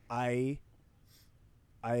say, I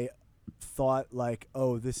thought like,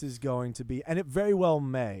 oh, this is going to be, and it very well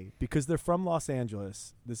may, because they're from Los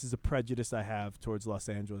Angeles. This is a prejudice I have towards Los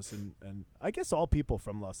Angeles, and I guess all people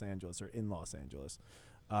from Los Angeles are in Los Angeles,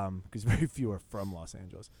 because very few are from Los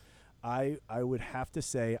Angeles. I would have to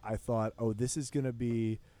say I thought, oh, this is going to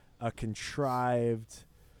be a contrived,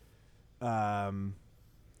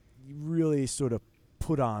 really sort of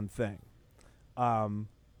put on thing.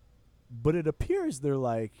 But it appears they're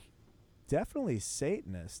like definitely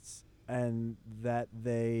Satanists, and that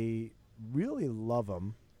they really love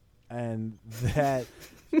them, and that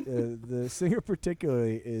the singer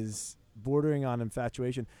particularly is bordering on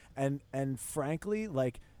infatuation, and frankly,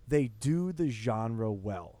 like, they do the genre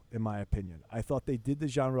well, in my opinion. I thought they did the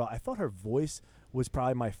genre well. I thought her voice was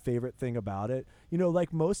probably my favorite thing about it. You know,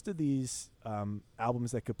 like most of these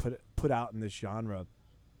albums that could put out in this genre,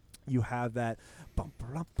 you have that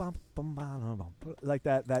like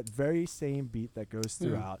that very same beat that goes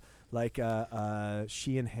throughout, like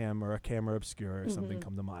She and Him or A Camera Obscura or something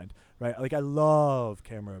come to mind, right? Like, I love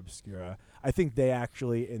Camera Obscura. I think they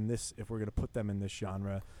actually, in this, if we're going to put them in this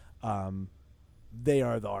genre, they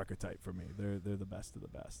are the archetype for me. They're the best of the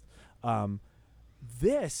best.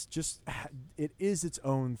 This just it is its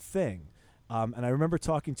own thing, and I remember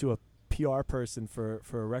talking to a PR person for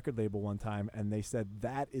a record label one time, and they said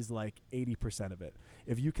that is like 80% of it.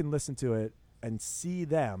 If you can listen to it and see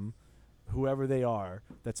them, whoever they are,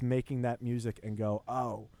 that's making that music, and go,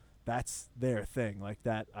 oh, that's their thing, like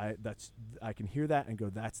that, I can hear that and go,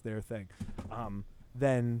 that's their thing,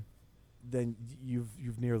 then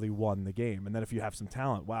you've nearly won the game. And then if you have some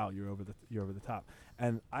talent, wow, you're over the top.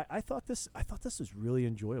 And I thought this was really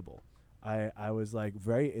enjoyable. I was like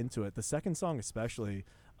very into it. The second song especially,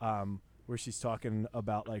 where she's talking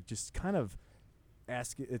about like just kind of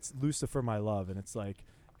asking, it's Lucifer my love, and it's like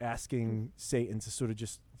asking Satan to sort of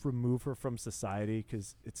just remove her from society,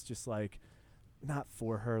 because it's just like not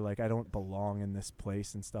for her, like I don't belong in this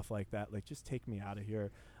place and stuff like that, like just take me out of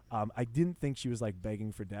here. I didn't think she was like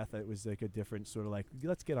begging for death. It was like a different sort of like,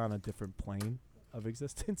 let's get on a different plane of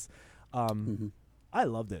existence. I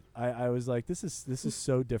loved it. I was like, this is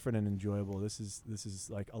so different and enjoyable. This is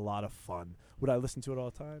like a lot of fun. Would I listen to it all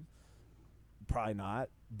the time? Probably not.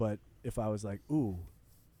 But if I was like, ooh,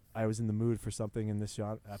 I was in the mood for something in this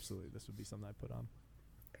genre, absolutely, this would be something I'd put on.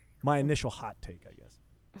 My initial hot take, I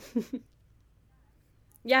guess.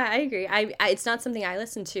 Yeah, I agree. I it's not something I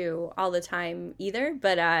listen to all the time either,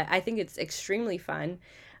 but I think it's extremely fun.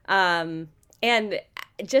 And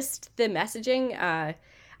just the messaging, I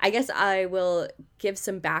guess I will give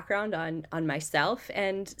some background on myself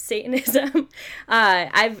and Satanism.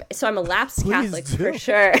 I'm a lapsed Please Catholic do. for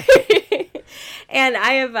sure. And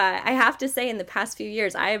I have to say, in the past few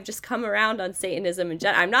years, I have just come around on Satanism in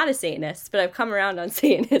general. I'm not a Satanist, but I've come around on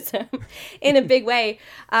Satanism in a big way,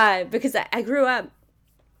 because I grew up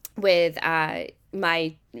with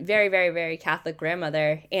my very, very, very Catholic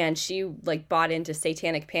grandmother, and she like bought into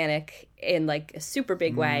satanic panic in like a super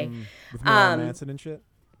big way. With Marilyn Manson and shit.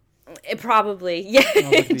 It probably, yeah.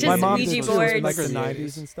 Just my mom Ouija did boards. too, like the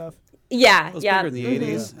 90s and stuff. Yeah, It was yeah. bigger in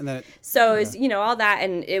the 80s. And then So it was, all that,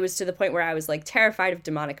 and it was to the point where I was like terrified of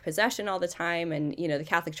demonic possession all the time, and the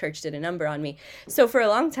Catholic Church did a number on me. So for a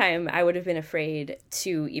long time, I would have been afraid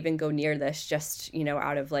to even go near this, just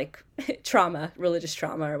out of like trauma, religious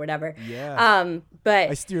trauma or whatever. Yeah.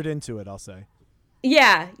 But I steered into it, I'll say.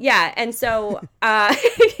 Yeah, and so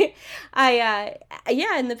in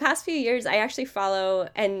the past few years, I actually follow,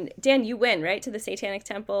 and Dan, you went right to the Satanic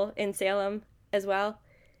Temple in Salem as well.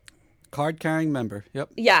 card-carrying member.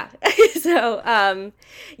 Yep. Yeah. So,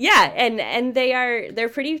 and they're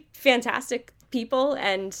pretty fantastic people,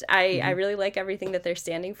 and I really like everything that they're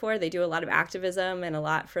standing for. They do a lot of activism and a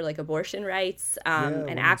lot for like abortion rights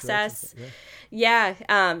and access.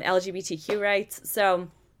 LGBTQ rights. So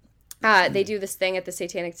they do this thing at the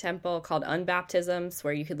Satanic Temple called unbaptisms,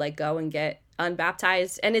 where you could like go and get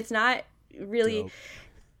unbaptized, and it's not really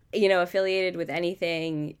affiliated with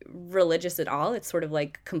anything religious at all. It's sort of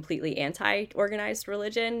like completely anti-organized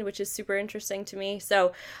religion, which is super interesting to me.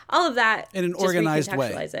 So all of that in an organized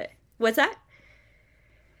way. It. What's that?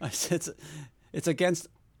 I said it's against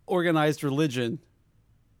organized religion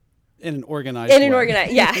in an organized way.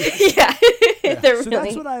 Organized, yeah.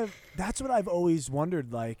 So that's what I've always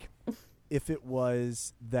wondered, like, if it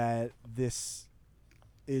was that this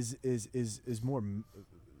is more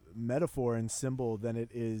metaphor and symbol than it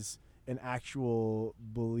is an actual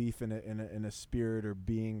belief in a spirit or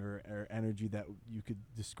being or energy that you could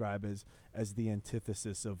describe as the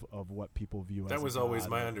antithesis of what people view as that was always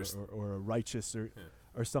my understanding, or a righteous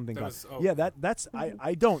or something. That's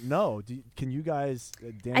I don't know. Can you guys?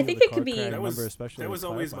 Daniel, I think it could be. That was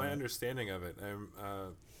always my understanding of it. I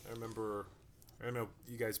remember. I don't know.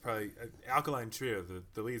 You guys probably Alkaline Trio.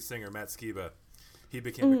 The lead singer Matt Skiba. He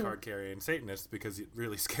became a card-carrying Satanist because it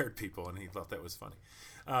really scared people, and he thought that was funny.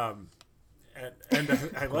 And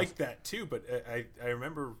I liked that too. But I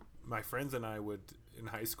remember my friends and I would in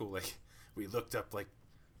high school, like, we looked up like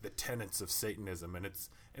the tenets of Satanism, and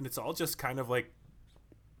it's all just kind of like,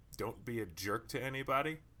 don't be a jerk to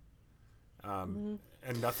anybody, and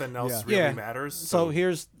nothing else really matters. So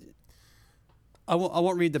here's, I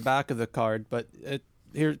won't read the back of the card, but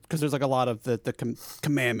here, because there's like a lot of the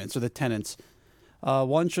commandments or the tenets.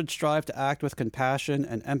 One should strive to act with compassion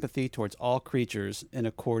and empathy towards all creatures in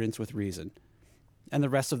accordance with reason. And the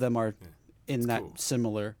rest of them are in that cool.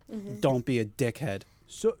 Similar. Don't be a dickhead.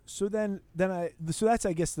 So that's,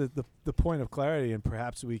 I guess, the point of clarity, and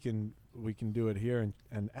perhaps we can do it here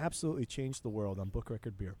and absolutely change the world on Book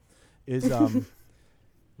Record Beer, is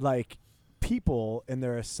like, people in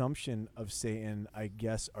their assumption of Satan, I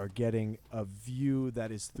guess, are getting a view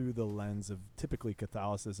that is through the lens of typically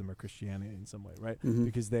Catholicism or Christianity in some way, right? Mm-hmm.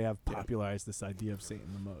 Because they have popularized this idea of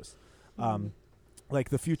Satan the most. Like,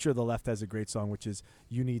 The Future of the Left has a great song, which is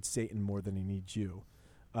 "You need Satan more than he needs you,"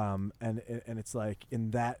 and it's like in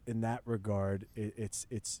that regard,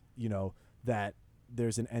 it's that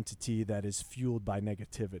there's an entity that is fueled by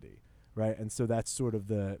negativity. Right, and so that's sort of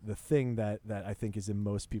the thing that I think is in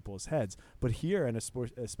most people's heads. But here, and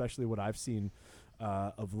especially what I've seen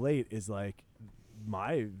of late, is like,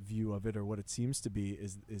 my view of it, or what it seems to be,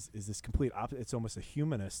 is this complete opposite. It's almost a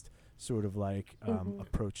humanist sort of like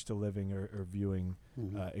approach to living or viewing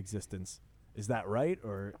existence. Is that right,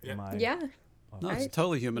 or am I? Yeah. No, it's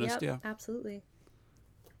totally humanist. Yep, absolutely.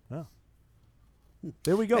 Oh.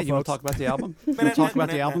 There we go. Hey, you want to talk about the album? You want to talk about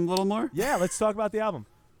the album a little more? Yeah, let's talk about the album.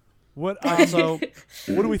 What what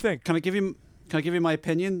do we think? Can I give you my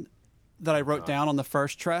opinion that I wrote down on the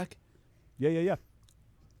first track? Yeah.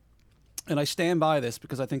 And I stand by this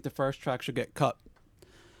because I think the first track should get cut.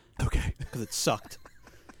 Okay. Because it sucked.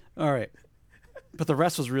 All right. But the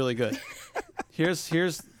rest was really good. Here's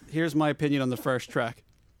my opinion on the first track.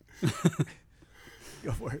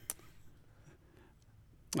 Go for it.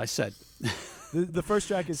 I said. The first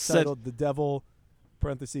track is titled "The Devil,"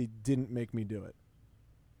 parenthesis, "didn't make me do it."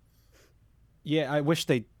 Yeah, I wish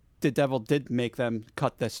the devil did make them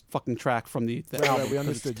cut this fucking track from the album. Right, we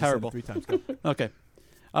understood. It's terrible. You said it 3 times. Go.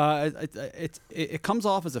 Okay. It comes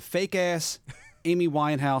off as a fake ass Amy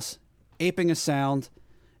Winehouse aping a sound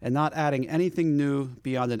and not adding anything new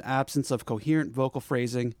beyond an absence of coherent vocal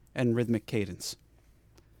phrasing and rhythmic cadence.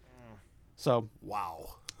 So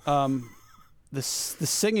wow. The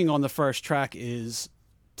singing on the first track is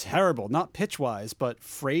terrible, not pitch wise, but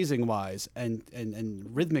phrasing wise and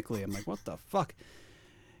rhythmically. I'm like, what the fuck?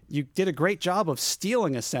 You did a great job of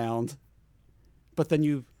stealing a sound, but then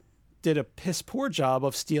you did a piss poor job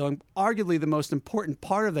of stealing arguably the most important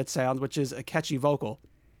part of that sound, which is a catchy vocal.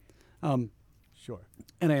 Sure.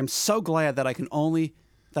 And I am so glad that I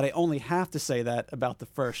only have to say that about the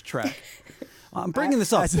first track. I'm bringing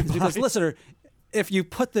this up because, listener, if you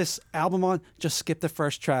put this album on, just skip the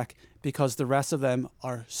first track because the rest of them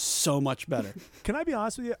are so much better. Can I be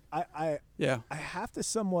honest with you? I have to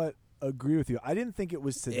somewhat agree with you. I didn't think it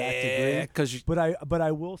was to that degree, but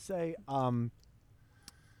I will say,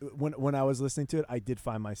 when I was listening to it, I did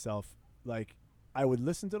find myself like I would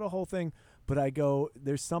listen to the whole thing, but I go,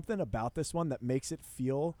 there's something about this one that makes it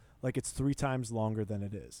feel like it's 3 times longer than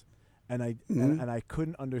it is, and I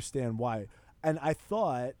couldn't understand why. And I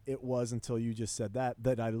thought it was until you just said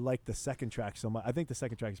that I liked the second track so much. I think the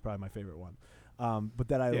second track is probably my favorite one, but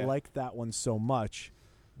that I liked that one so much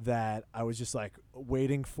that I was just like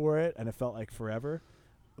waiting for it, and it felt like forever.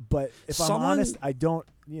 But if I'm honest, I don't.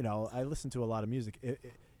 I listen to a lot of music.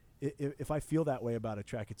 If I feel that way about a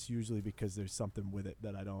track, it's usually because there's something with it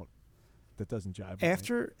that doesn't jive with me.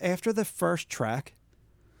 After the first track,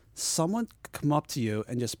 someone come up to you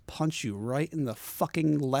and just punch you right in the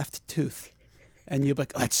fucking left tooth, and you're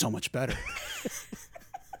like, oh, that's so much better.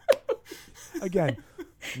 Again,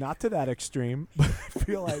 not to that extreme, but I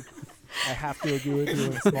feel like I have to agree with you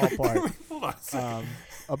in a small part. Hold on a second.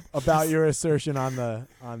 About your assertion on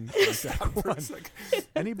track one.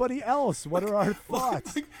 Anybody else? What are our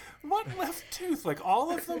thoughts? Like, what left tooth? Like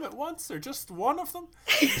all of them at once, or just one of them?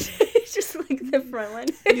 It's just like the front one.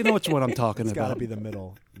 You know which one I'm talking It's about. got to be the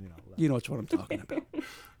middle. You know which one I'm talking about.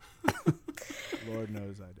 Lord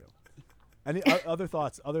knows I do. Any other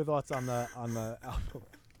thoughts? Other thoughts on the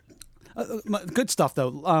album? Good stuff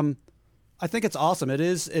though. I think it's awesome. It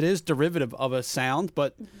is derivative of a sound,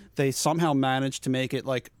 but they somehow managed to make it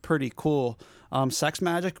like pretty cool. Sex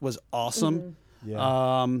Magic was awesome.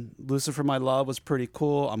 Yeah. Lucifer My Love was pretty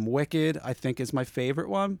cool. I'm Wicked, I think, is my favorite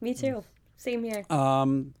one. Me too. Same here.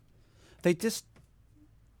 They just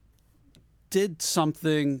did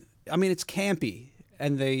something. I mean, it's campy,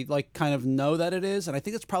 and they like kind of know that it is. And I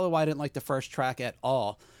think that's probably why I didn't like the first track at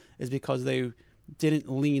all, is because they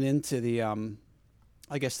didn't lean into the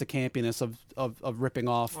I guess the campiness of ripping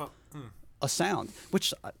off a sound,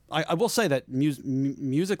 which I will say that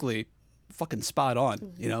musically fucking spot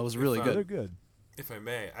on. It was really good. They're good. If I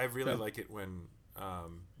may, I really like it when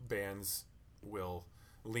bands will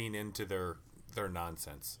lean into their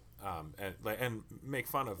nonsense and make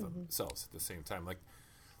fun of themselves at the same time, like,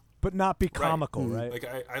 but not be comical, right? Like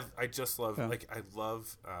I just love like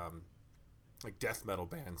death metal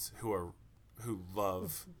bands who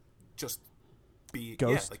love just be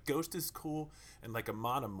Ghost. like Ghost is cool, and like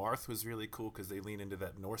Amon Amarth was really cool because they lean into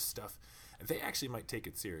that Norse stuff, and they actually might take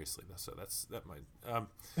it seriously. So that might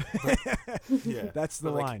that's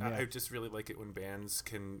the line. I just really like it when bands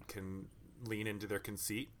can lean into their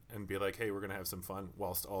conceit and be like, hey, we're gonna have some fun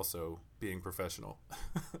whilst also being professional.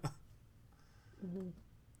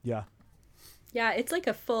 Yeah, it's like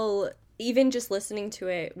a full, even just listening to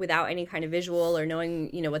it without any kind of visual or knowing,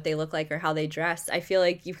 what they look like or how they dress, I feel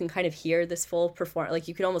like you can kind of hear this full like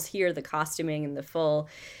you could almost hear the costuming and the full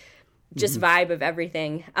just vibe of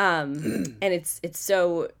everything. And it's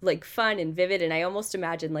so like fun and vivid. And I almost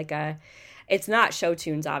imagine like it's not show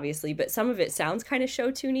tunes, obviously, but some of it sounds kind of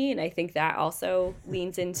show tuney. And I think that also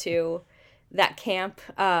leans into that camp.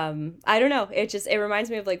 I don't know. It reminds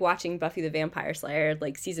me of like watching Buffy the Vampire Slayer,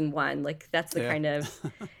 like season 1. Like that's the kind of,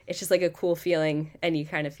 it's just like a cool feeling, and you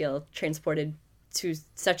kind of feel transported to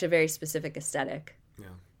such a very specific aesthetic. Yeah.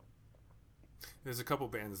 There's a couple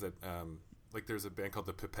bands that, like there's a band called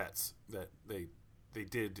the Pipettes that they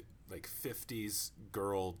did like 50s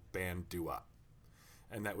girl band doo-wop,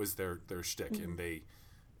 and that was their shtick, and they,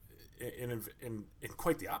 in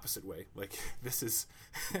quite the opposite way. Like this is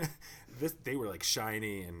they were like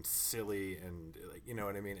shiny and silly and like, you know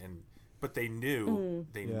what I mean, but they knew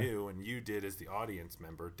knew, and you did as the audience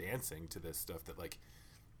member dancing to this stuff, that like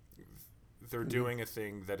they're doing a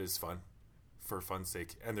thing that is fun for fun's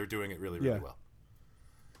sake, and they're doing it really well.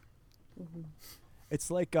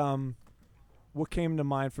 It's like what came to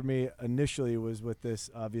mind for me initially was with this,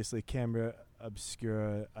 obviously, Camera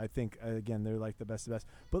Obscura. I think again they're like the best of best,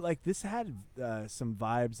 but like this had some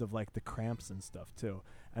vibes of like the Cramps and stuff too,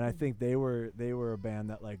 and I think they were a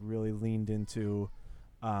band that like really leaned into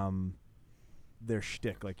their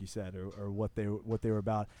shtick, like you said, or what they were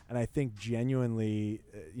about. And I think genuinely,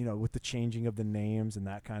 with the changing of the names and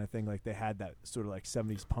that kind of thing, like they had that sort of like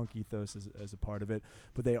 70s punk ethos as a part of it,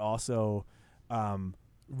 but they also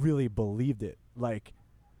really believed it. Like,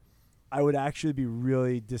 I would actually be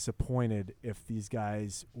really disappointed if these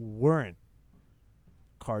guys weren't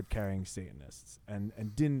card-carrying Satanists and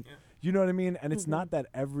didn't, you know what I mean? And it's not that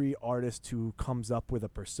every artist who comes up with a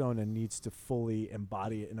persona needs to fully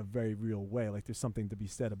embody it in a very real way. Like, there's something to be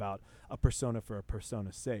said about a persona for a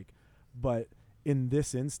persona's sake. But in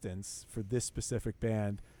this instance, for this specific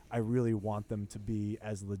band, I really want them to be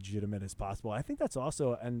as legitimate as possible. I think that's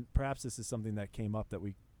also, and perhaps this is something that came up that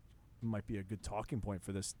we might be a good talking point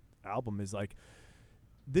for this album, is like,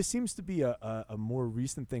 this seems to be a more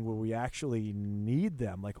recent thing where we actually need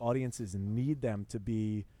them, like audiences need them to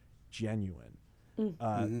be genuine.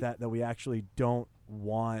 That we actually don't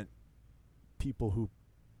want people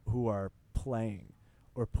who are playing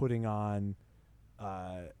or putting on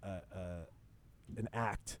an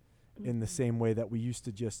act in the same way that we used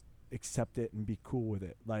to just accept it and be cool with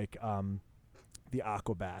it, like the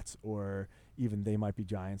Aquabats, or even They Might Be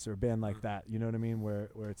Giants, or a band like that, you know what I mean, where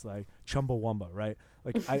it's like Chumbawamba, right?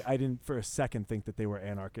 Like I didn't for a second think that they were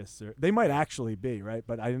anarchists, or they might actually be, right?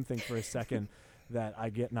 But I didn't think for a second that I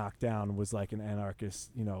Get Knocked Down was like an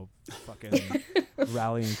anarchist, you know, fucking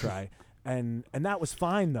rallying cry. And that was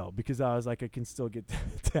fine though, because I was like, I can still get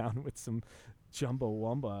down with some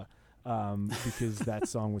Chumbawamba, because that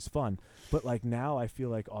song was fun. But like now I feel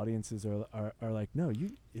like audiences are like, no,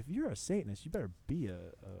 if you're a Satanist, you better be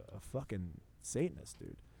a fucking Satanist,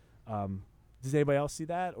 dude. Does anybody else see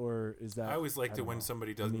that, or is that? I always liked it when know,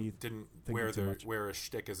 somebody didn't wear a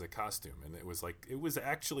shtick as a costume, and it was like, it was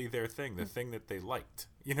actually their thing, the thing that they liked.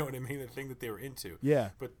 You know what I mean? The thing that they were into. Yeah.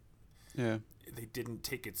 But they didn't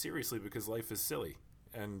take it seriously because life is silly,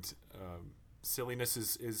 and silliness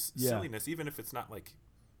is silliness, even if it's not like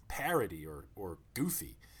parody or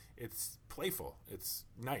goofy. It's playful. It's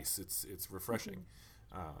nice. It's refreshing.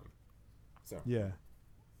 Yeah.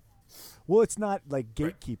 Well, it's not like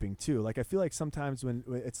gatekeeping too. Like I feel like sometimes when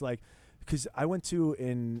it's like, because I went to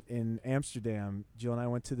in Amsterdam, Jill and I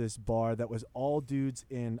went to this bar that was all dudes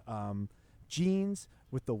in jeans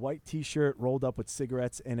with the white T-shirt rolled up with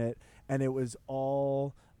cigarettes in it, and it was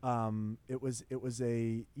all it was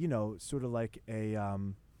a, you know, sort of like a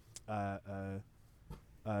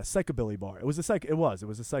psychobilly bar. It was a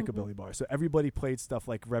psychobilly bar. So everybody played stuff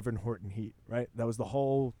like Reverend Horton Heat, right? That was the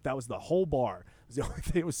whole bar. It was the only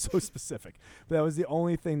thing. It was so specific, but that was the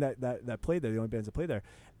only thing that played there. The only bands that played there,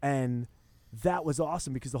 and that was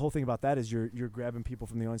awesome, because the whole thing about that is you're grabbing people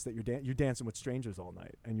from the audience that you're dancing with strangers all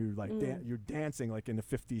night, and you're like you're dancing like in the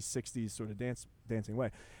 50s, 60s sort of dancing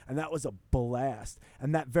way, and that was a blast.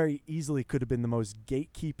 And that very easily could have been the most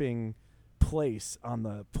gatekeeping place on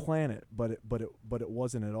the planet, but it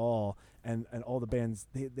wasn't at all. And all the bands,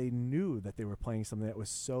 they knew that they were playing something that was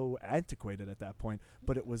so antiquated at that point,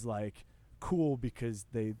 but it was like cool because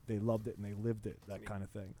they loved it and they lived it, that kind of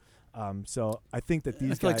thing. So I think that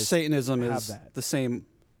these guys, like Satanism have is that. the same.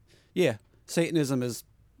 Yeah, Satanism is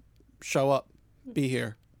show up, be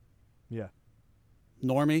here. Yeah.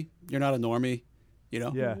 Normie, you're not a normie. You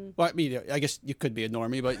know? Yeah. Well, I mean, I guess you could be a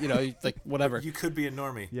normie, but, you know, like, whatever. You could be a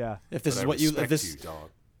normie. Yeah. If this but is I what you, respect dog.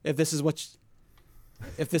 if this is what,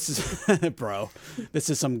 if this is, bro, this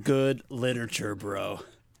is some good literature, bro.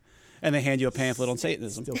 And they hand you a pamphlet on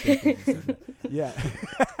Satanism. Yeah.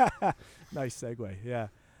 Nice segue. Yeah.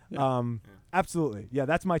 Absolutely. Yeah,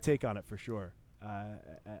 that's my take on it for sure.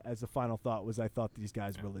 As a final thought was, I thought these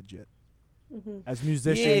guys were legit. As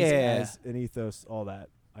musicians, as an ethos, all that.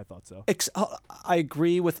 I thought so. I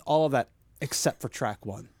agree with all of that, except for track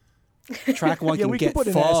one. Track one can we get can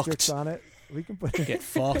put fucked. an asterisk on it. We can put get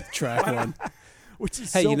fucked. Track one, which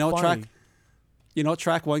is hey, so you know what funny. you know what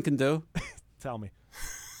track one can do? Tell me.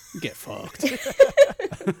 Get fucked.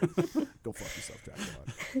 Go fuck yourself, track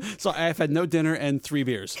one. So I've had no dinner and 3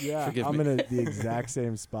 beers. Yeah, Forgive I'm me. in the exact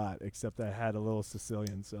same spot, except I had a little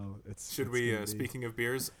Sicilian, so it's. Should we, speaking of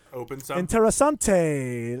beers, open some?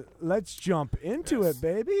 Interessante. Let's jump into it,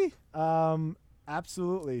 baby.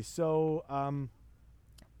 Absolutely. So, I'm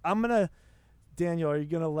gonna. Daniel, are you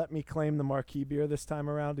gonna let me claim the marquee beer this time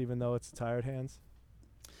around, even though it's Tired Hands?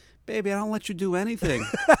 Baby, I don't let you do anything.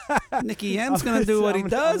 Nicky M's going to do what he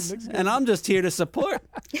does, and I'm just here to support.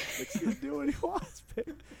 Nick's going to do what he wants,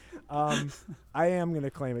 baby. I am going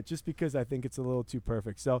to claim it just because I think it's a little too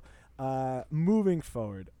perfect. So moving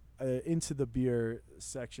forward into the beer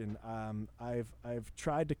section, I've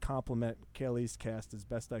tried to compliment Kailey's cast as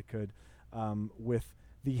best I could with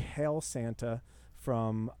the Hail Santa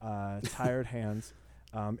from Tired Hands.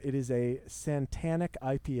 It is a Satanic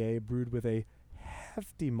IPA brewed with a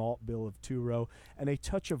hefty malt bill of 2-row and a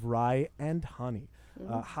touch of rye and honey,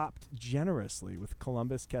 hopped generously with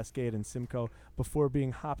Columbus, Cascade, and Simcoe before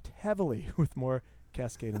being hopped heavily with more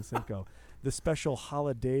Cascade and Simcoe. The special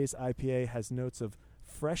Holidays IPA has notes of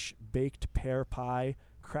fresh baked pear pie,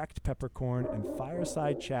 cracked peppercorn, and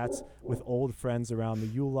fireside chats with old friends around the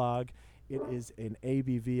Yule log. It is an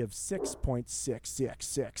ABV of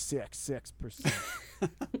 6.66666%.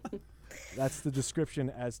 That's the description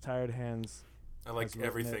as Tired Hands. I like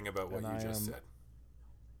everything about what you just said.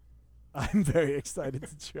 I'm very excited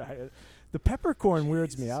to try it. The peppercorn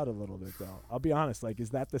weirds me out a little bit, though. I'll be honest. Like,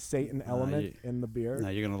 is that the Satan element in the beer? No,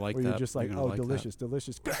 you're gonna like or that. You're just like, oh, delicious. Well,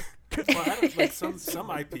 I don't, like some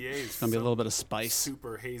IPAs. It's gonna be a little bit of spice.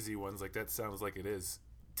 Super hazy ones like that sounds like it is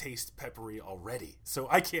taste peppery already. So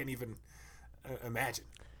I can't even imagine.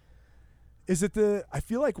 Is it I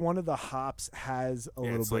feel like one of the hops has a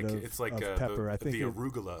little bit of pepper. I think the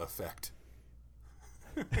arugula effect.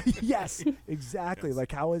 Yes, exactly. Yes.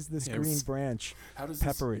 Like, how is this green branch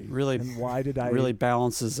peppery? Really, and why did I really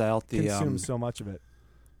balances out the consume so much of it?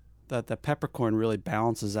 That the peppercorn really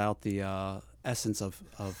balances out the essence of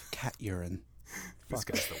cat urine. This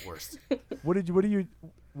guy's the worst. What are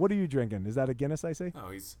you drinking? Is that a Guinness? I say.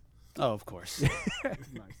 Oh, of course. Nice.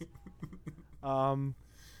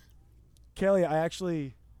 Kailey, I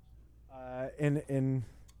actually, in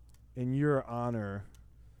your honor,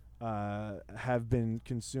 have been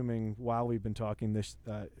consuming while we've been talking this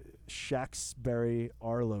Shacksberry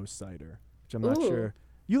Arlo cider, which I'm not sure.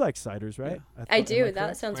 You like ciders, right? Yeah. I do.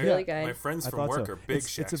 That sounds really good. My friends from work are big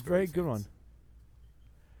Shacksberry. It's a very good one.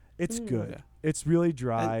 It's good. Yeah. It's really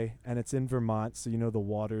dry, and it's in Vermont, so the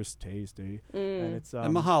water's tasty. And it's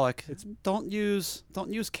and Mahalik, don't use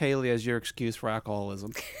Kailey as your excuse for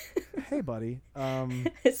alcoholism. Hey, buddy.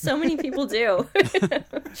 So many people do.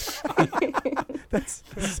 That's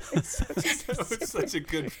such a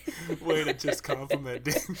good way to just compliment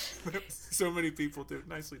Dan. So many people do.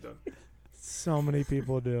 Nicely done. So many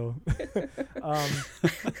people do.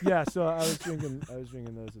 Yeah, so I was drinking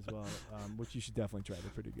those as well, which you should definitely try. They're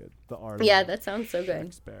pretty good. The Arlo. Yeah, that sounds so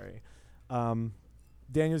good. Shacksberry.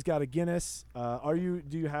 Daniel's got a Guinness. Do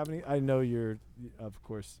you have any? I know you're, of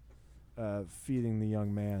course, feeding the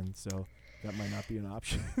young man, so that might not be an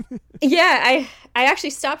option. Yeah, I actually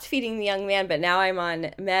stopped feeding the young man, but now I'm on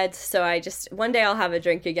meds, so one day I'll have a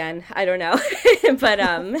drink again. I don't know. But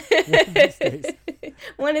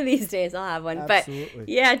one of these days I'll have one. Absolutely. But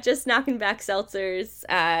yeah, just knocking back seltzers.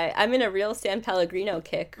 I'm in a real San Pellegrino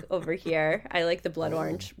kick over here. I like the blood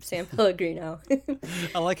orange San Pellegrino.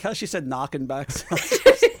 I like how she said knocking back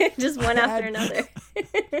seltzers. Just one after another.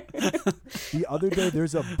 The other day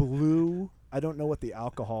there's a blue, I don't know what the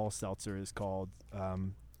alcohol seltzer is called.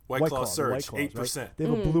 White Claw Surge, 8%. Right? They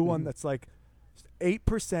have a blue one that's like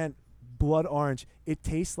 8% blood orange. It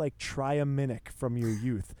tastes like triaminic from your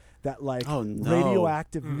youth. That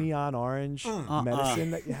radioactive neon orange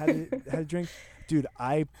medicine that you had to drink. Dude,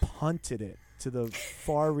 I punted it to the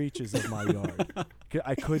far reaches of my yard.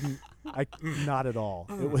 I couldn't. Not at all.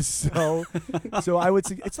 It was so I would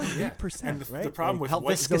say it's like 8%. And right? the problem with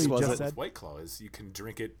White Claw is you can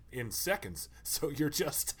drink it in seconds. So you're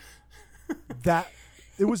just that.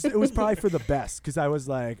 It was probably for the best, because I was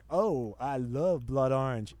like, oh, I love blood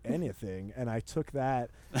orange, anything, and I took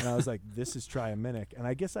that and I was like, this is triaminic, and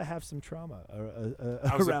I guess I have some trauma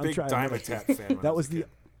I was around a big Dimetapp fan. That was the.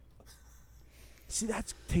 See,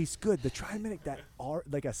 that tastes good. The triaminic,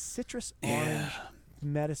 like a citrus orange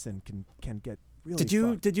medicine can get really.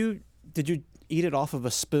 Did you eat it off of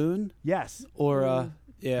a spoon? Yes. Or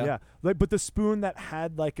yeah. But the spoon that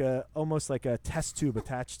had almost like a test tube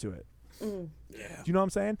attached to it. Mm. Yeah. Do you know what I'm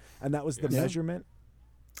saying? And that was the measurement.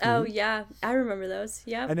 Oh yeah, I remember those.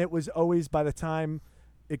 Yeah. And it was always, by the time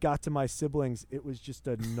it got to my siblings, it was just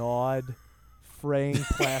a gnawed, fraying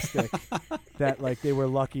plastic that they were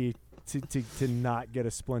lucky to not get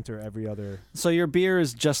a splinter every other. So your beer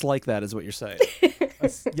is just like that, is what you're saying?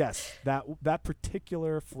 Yes, that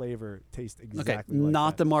particular flavor tastes exactly like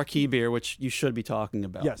not that. The marquee beer, which you should be talking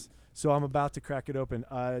about. Yes. So I'm about to crack it open.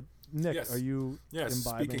 Nick, are you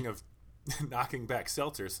imbibing? Speaking of knocking back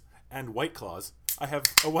seltzers and White Claws, I have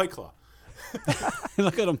a White Claw.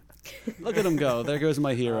 Look at him go. There goes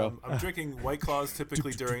my hero. I'm drinking White Claws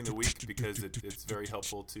typically during the week because it's very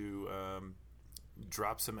helpful to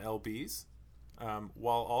drop some lbs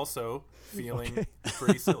while also feeling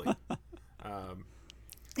pretty silly.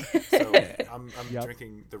 So I'm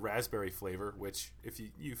drinking the raspberry flavor, which if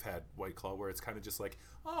you've had White Claw, where it's kind of just like,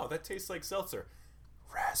 oh, that tastes like seltzer.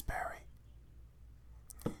 Raspberry.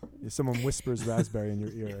 Someone whispers raspberry in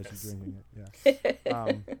your ear as you're drinking it.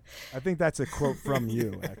 Yeah. I think that's a quote from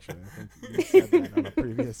you, actually. I think you said that on a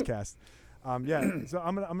previous cast. So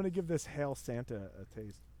I'm gonna give this Hail Santa a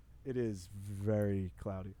taste. It is very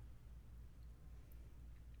cloudy.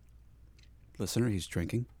 Listener, he's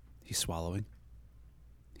drinking. He's swallowing.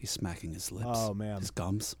 He's smacking his lips. Oh, man. His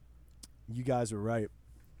gums. You guys are right.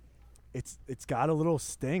 It's got a little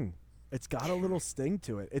sting. It's got a little sting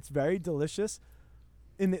to it. It's very delicious.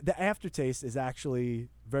 And the aftertaste is actually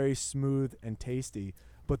very smooth and tasty,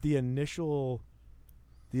 but the initial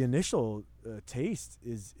taste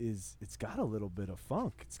is it's got a little bit of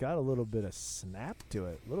funk. It's got a little bit of snap to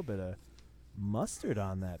it. A little bit of mustard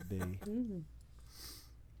on that B.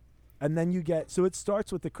 And then you get, so it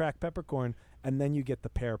starts with the cracked peppercorn, and then you get the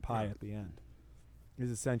pear pie at the end. Is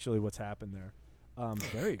essentially what's happened there.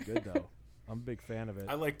 Very good though. I'm a big fan of it.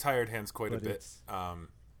 I like Tired Hands quite a But bit.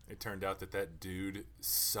 It turned out that dude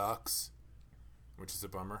sucks, which is a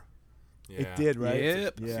bummer. Yeah. It did, right?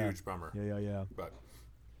 Yep. It's a huge bummer. Yeah. But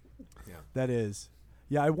yeah, That is.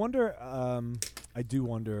 Yeah, I wonder. I do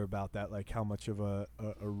wonder about that, like how much of a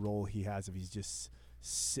role he has if he's just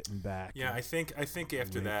sitting back. yeah. I think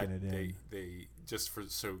after that Raking it they just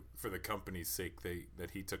for the company's sake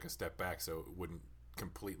that he took a step back so it wouldn't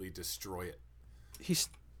completely destroy it.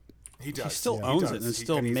 He does. still He owns does. it and is He-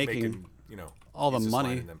 still he's making all the he's just money.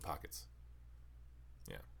 lining them pockets.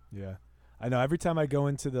 Yeah, I know. Every time I go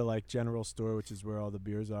into the like general store, which is where all the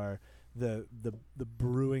beers are, the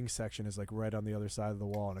brewing section is like right on the other side of the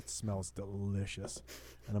wall, and it smells delicious.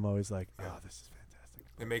 And I'm always like, oh, this is fantastic.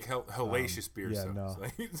 They make hellacious beers. yeah, so no.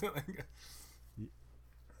 it's like,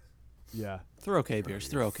 Yeah. They're okay beers.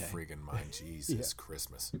 They're okay. Friggin' mind, Jesus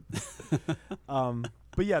Christmas.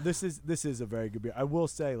 But yeah, this is a very good beer. I will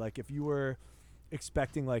say, like, if you were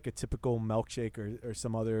expecting like a typical milkshake or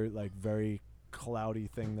some other like very cloudy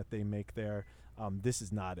thing that they make there, this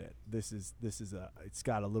is not it. This is it's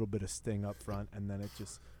got a little bit of sting up front, and then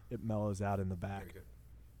it mellows out in the back. Very good.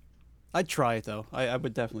 I'd try it though. I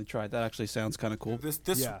would definitely try it. That actually sounds kind of cool. This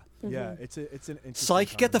Yeah, it's an interesting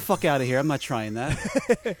Psych, get the fuck out of here. I'm not trying that.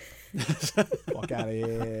 fuck out of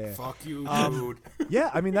here. fuck you, dude.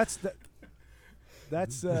 Yeah, I mean that's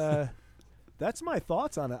my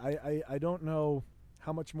thoughts on it. I don't know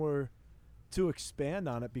how much more to expand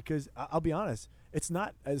on it because I'll be honest, it's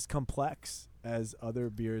not as complex as other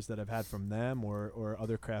beers that I've had from them or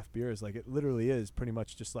other craft beers. Like it literally is pretty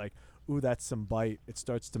much just like, ooh, that's some bite. It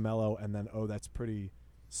starts to mellow, and then oh, that's pretty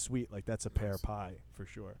sweet. Like that's a pear pie for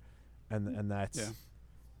sure, and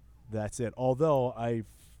that's it. Although I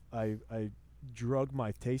drug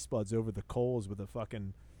my taste buds over the coals with a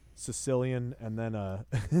fucking Sicilian and then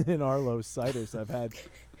an Arlo cider. So I've had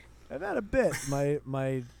a bit.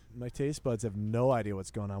 My taste buds have no idea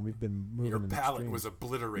what's going on. We've been moving. Your in palate extremes. was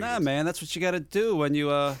obliterated. Nah, man, that's what you got to do when you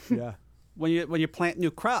Yeah. when you plant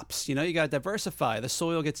new crops. You know, you got to diversify. The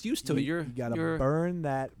soil gets used to it. You gotta burn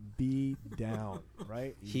that bee down,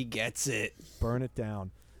 right? He gets it. Burn it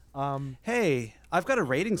down. Hey, I've got a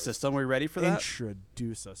rating system. Are we ready for that?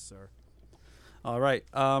 Introduce us, sir. All right.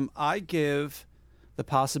 I give The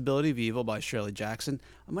Possibility of Evil by Shirley Jackson.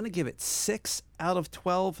 I'm going to give it 6 out of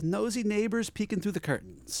 12 nosy neighbors peeking through the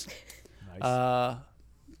curtains. Nice.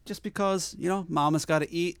 Just because, you know, mama's got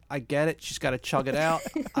to eat. I get it. She's got to chug it out.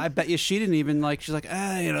 I bet you she didn't even like, she's like,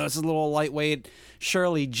 you know, it's a little lightweight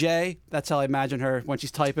Shirley J. That's how I imagine her when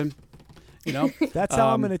she's typing, you know? That's how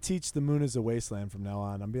I'm going to teach The Moon is a Wasteland from now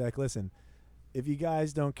on. I'm be like, listen, if you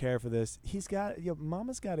guys don't care for this,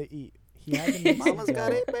 mama's got to eat. He had to make Mama's some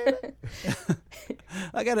got dough. it, baby.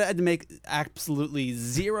 I had to make absolutely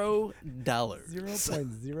 $0.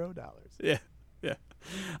 $0.0. Yeah.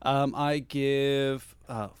 I give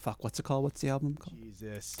what's it called? What's the album called?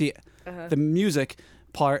 Jesus. The music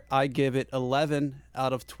part, I give it 11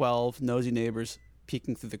 out of 12 nosy neighbors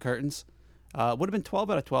peeking through the curtains. Would have been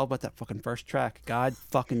 12 out of 12, but that fucking first track, God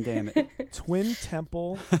fucking damn it. Twin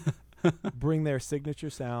Temple bring their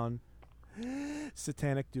signature sound,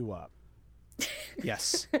 satanic doo-wop.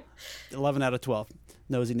 Yes. 11 out of 12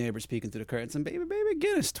 nosy neighbors peeking through the curtains. And baby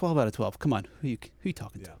Guinness, 12 out of 12. Come on, who you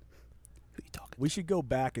talking to? Yeah. Who you talking We should go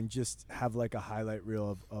back and just have like a highlight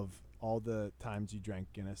reel of all the times you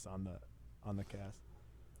drank Guinness on the cast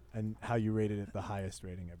and how you rated it the highest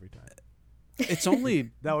rating every time. to? It's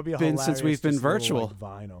only That would be been since hilarious, we've been just a little, virtual. like,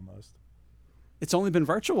 Vine almost. It's only been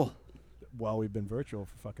virtual. Well, we've been virtual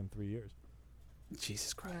for fucking 3 years.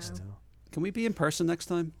 Jesus Christ. You know? Can we be in person next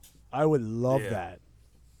time? I would love Yeah. that.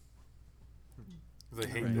 The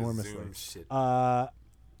hate Enormously. Zoom shit. Yeah,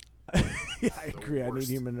 I The agree. I need worst.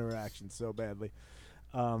 human interaction so badly.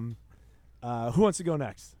 Who wants to go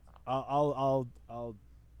next? I'll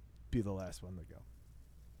be the last one to go.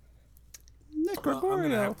 Nick Well, I'm going to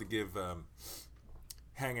Gregorio. have to give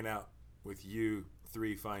hanging out with you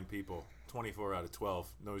 3 fine people 24 out of 12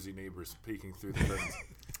 nosy neighbors peeking through the curtains.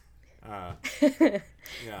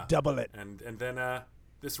 Yeah. Double it. And then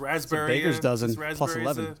This raspberry. baker's dozen this plus raspberry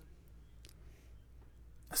is 11.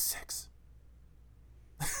 A 6.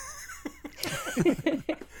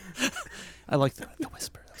 I like the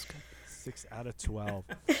whisper. That was good. 6 out of 12.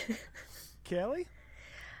 Kailey?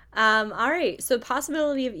 All right. So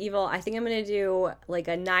possibility of evil, I think I'm going to do like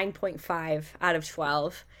a 9.5 out of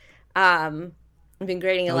 12. I've been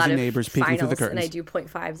grading a lot of neighbors peeking through the finals, and I curtains. do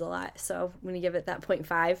 0.5s a lot, so I'm going to give it that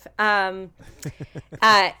 0.5.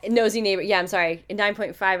 Nosy neighbor. Yeah, I'm sorry.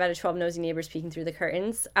 9.5 out of 12 nosy neighbors peeking through the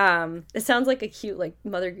curtains. It sounds like a cute like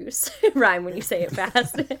Mother Goose rhyme when you say it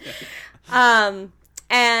fast.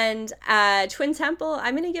 And Twin Temple,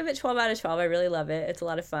 I'm going to give it 12 out of 12. I really love it. It's a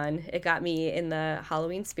lot of fun. It got me in the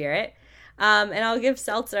Halloween spirit. And I'll give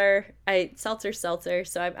Seltzer, so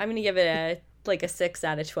I'm going to give it a 6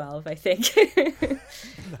 out of 12, I think.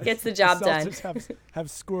 Gets the job done. Seltzers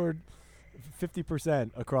have scored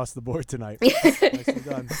 50% across the board tonight. Nicely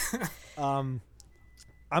done.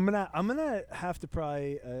 I'm gonna have to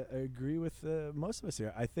probably agree with most of us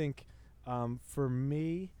here. I think for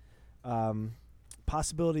me,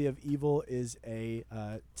 possibility of evil is a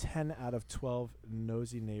 10 out of 12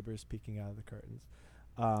 nosy neighbors peeking out of the curtains.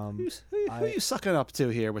 Who are you sucking up to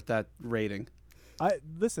here with that rating?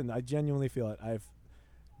 Listen, I genuinely feel it.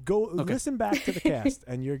 Listen back to the cast,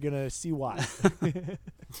 and you're gonna see why.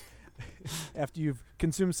 After you've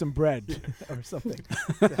consumed some bread or something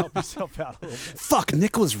to help yourself out a little bit. Fuck,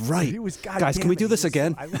 Nick was right. He was, Guys, can we do this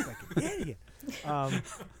again? I look like an idiot.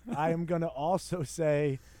 I am gonna also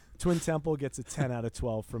say Twin Temple gets a 10 out of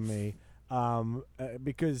 12 from me,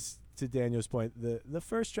 because to Daniel's point, the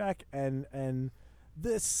first track and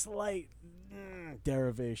this slight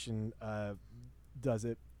derivation does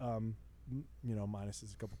it.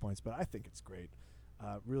 Minuses a couple points, but I think it's great.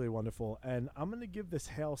 Really wonderful. And I'm going to give this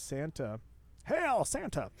Hail Santa. Hail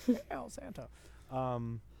Santa. Hail Santa.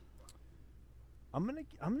 I'm going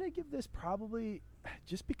to give this probably,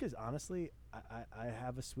 just because honestly I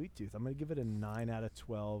have a sweet tooth. I'm going to give it a 9 out of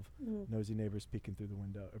 12 nosy neighbors peeking through the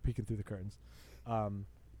window or peeking through the curtains.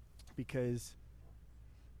 Because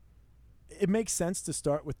it makes sense to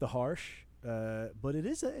start with the harsh, but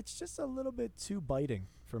it's just a little bit too biting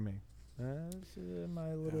for me. It's,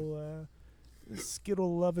 my little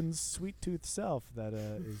Skittle-loving sweet tooth self that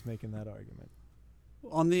is making that argument.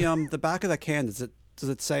 On the back of that can, does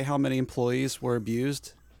it say how many employees were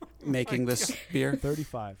abused making this beer?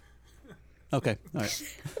 35. Okay, all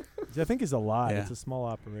right. Which I think is a lot. Yeah. It's a small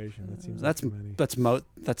operation. That seems That's like too many. that's most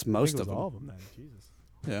I think it of was them. all of them then. Jesus.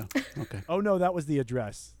 Yeah. Okay. Oh no, that was the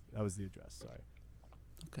address. Sorry.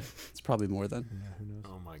 Okay. It's probably more then. Yeah, who knows?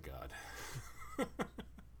 Oh my God.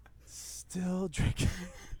 Still drinking.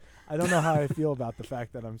 I don't know how I feel about the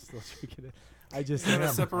fact that I'm still drinking it. I just You gotta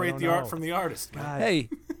am. separate the art from the artist. Man. God, Hey,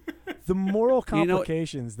 the moral You know-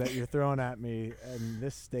 complications that you're throwing at me in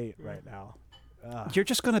this state right now. you're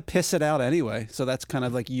just gonna piss it out anyway, so that's kind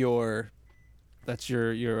of like your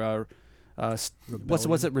what's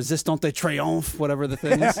it, resistance de triomphe, whatever the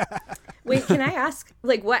thing is. Wait, can I ask,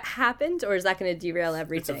 what happened, or is that going to derail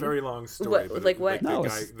everything? It's a very long story. What- but like what- No,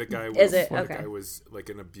 the guy was Is it? the Okay. guy was like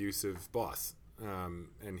an abusive boss, and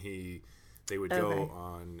they would Okay. go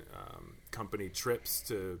on company trips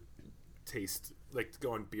to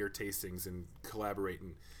go on beer tastings and collaborate,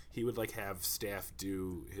 and he would have staff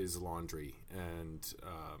do his laundry, and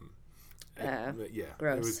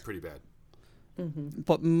gross. it was pretty bad.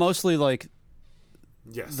 But mostly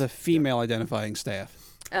Yes, the female identifying staff.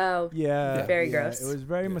 Oh, Yeah. Very yeah, gross. It was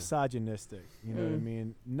very Yeah. misogynistic. You know what I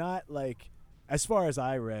mean? Not as far as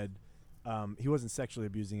I read, he wasn't sexually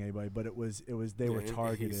abusing anybody, but they were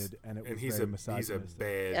targeted, and it was he's very a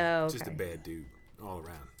misogynistic. Oh, just a okay. bad dude all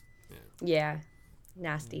around. Yeah. yeah.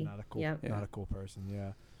 Nasty. Not a cool, Yep. not a cool person.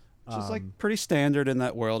 Yeah. Which is pretty standard in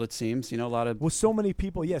that world, it seems. A lot of Well, so many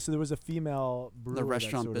people. Yeah. So there was a female brewer the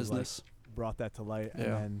restaurant that sort of, business. brought that to light, Yeah.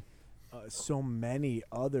 and then so many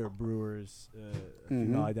other brewers,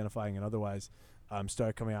 female identifying and otherwise,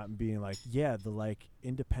 started coming out and being like, yeah, the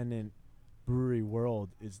independent brewery world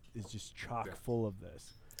is just chock full of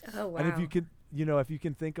this. Oh, wow. And if you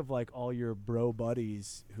can think of all your bro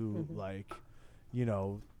buddies who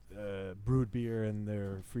brewed beer in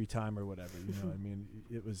their free time or whatever, I mean,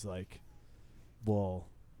 it was well,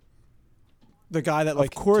 the guy that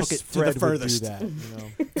of course took it Fred to the furthest. would do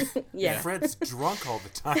that. yeah. Fred's drunk all the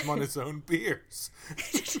time on his own beers.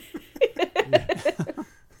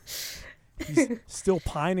 He's still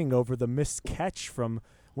pining over the missed catch from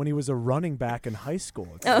when he was a running back in high school.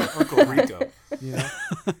 It's Uncle Rico. you know?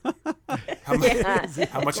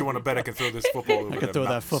 How much you want to bet I can throw this football over I could throw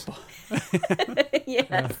that mountains? football.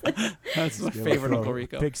 yes. That's my Be able to favorite throw Uncle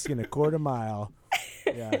Rico. Pigskin a quarter mile.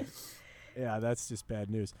 Yeah. Yeah, that's just bad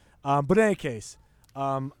news. But in any case,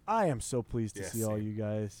 I am so pleased to see all you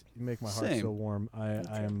guys. You make my heart so warm.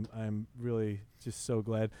 I'm really just so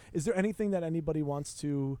glad. Is there anything that anybody wants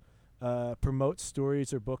to promote,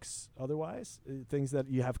 stories or books otherwise? Things that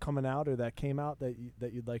you have coming out or that came out that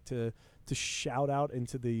you'd like to shout out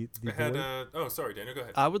into the void? Oh, sorry, Daniel, go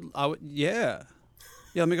ahead. I would, yeah.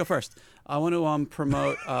 Yeah, let me go first. I want to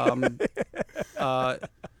promote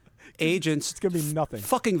agents. It's gonna be nothing.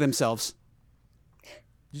 Fucking themselves.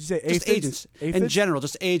 Did you say just agents in general?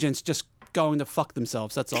 Just agents just going to fuck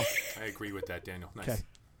themselves. That's all. I agree with that, Daniel. Nice. Okay.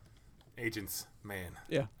 Agents, man.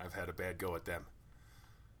 Yeah. I've had a bad go at them.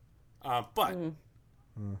 But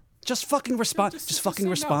just fucking respond. Just fucking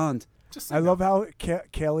respond. I love how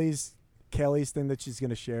Kailey's thing that she's going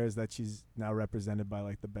to share is that she's now represented by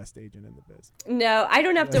like the best agent in the biz. No, I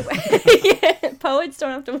don't have to. Poets don't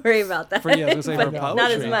have to worry about that. I was gonna say but for not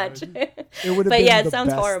as poetry. much. It would have But been yeah, it the sounds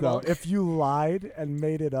best, horrible. though. If you lied and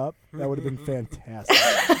made it up, that would have been fantastic.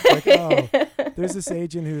 Like, oh, there's this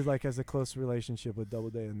agent who like has a close relationship with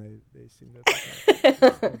Doubleday, and they seem to.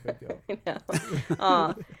 No big deal. I know.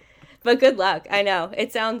 Aw. But good luck. I know.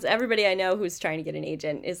 It sounds, everybody I know who's trying to get an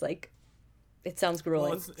agent is like, it sounds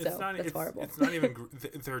grueling. That's horrible. It's not even,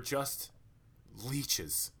 they're just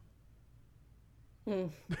leeches.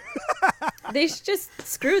 They should just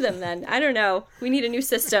screw them then. I don't know. We need a new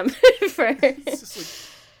system for. It's just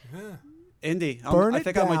like, Indie. Burn I it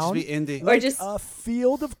think I might just down. be indie. Like Or just a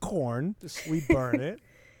field of corn. We burn it.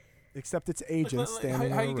 Except it's agents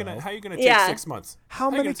standing how in you a gonna row. how you gonna take Yeah. 6 months? How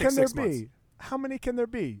you many gonna take can there 6 months? be? How many can there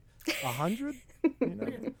be? 100? You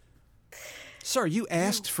know? Sir, you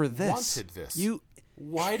asked for this. Wanted this. You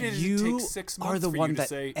Why did it You take 6 are months the for one you to that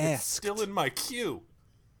say it's asked. still in my queue?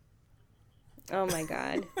 Oh my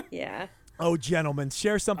God. Yeah. Oh, gentlemen,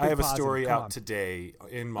 share something I have a positive. story Come out on. today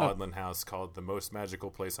in Maudlin House called "The Most Magical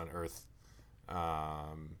Place on Earth," and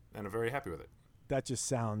I'm very happy with it. That just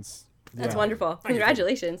sounds... That's yeah. wonderful. you.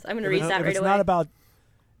 Congratulations. I'm going to read that If right it's away. not about...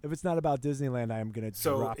 If it's not about Disneyland, I am going to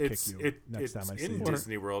So drop kick it's you next time I see in you.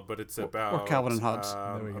 Disney World, but it's about Calvin and Hobbes.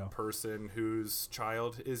 There we a go. person whose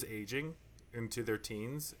child is aging into their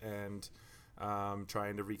teens and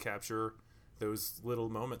trying to recapture those little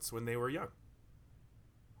moments when they were young.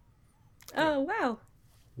 Oh, wow.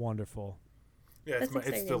 Wonderful. Yeah, it's That's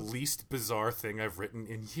the exciting. least bizarre thing I've written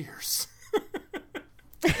in years.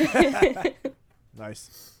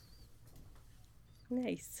 Nice.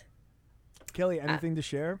 Nice. Kailey, anything to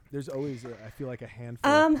share? There's always, I feel like, a handful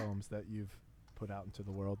of poems that you've put out into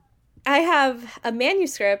the world. I have a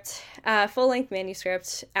manuscript, full-length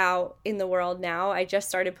manuscript out in the world now. I just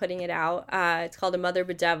started putting it out. It's called A Mother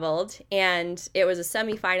Bedeviled, and it was a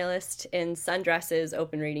semi-finalist in Sundress's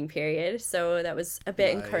open reading period, so that was a bit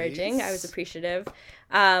encouraging. I was appreciative.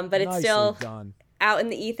 But it's Nicely still done. out in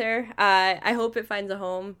the ether. I hope it finds a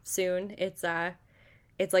home soon. It's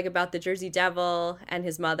like about the Jersey Devil and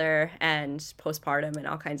his mother and postpartum and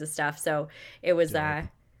all kinds of stuff. So it was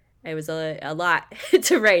it was a lot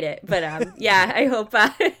to write it, but yeah, I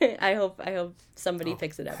hope somebody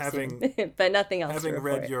picks it up soon. But nothing else. Having to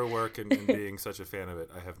read report. your work and being such a fan of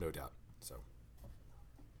it, I have no doubt. So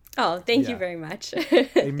Oh, thank Yeah. you very much.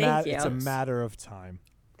 It's Thank a you. matter of time.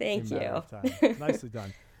 Thank A matter you. of time. Nicely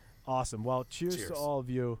done. Awesome. Well, cheers Cheers. to all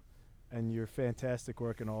of you and your fantastic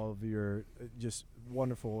work and all of your just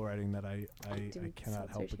wonderful writing that I cannot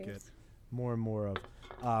help but get cheers. more and more of.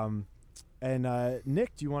 And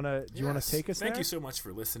Nick, do you want to take us Thank there? you so much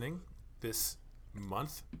for listening this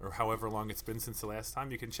month or however long it's been since the last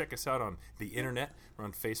time. You can check us out on the internet. We're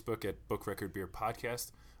on Facebook at Book Record Beer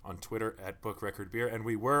Podcast, on Twitter at Book Record Beer, and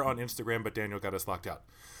we were on Instagram, but Daniel got us locked out.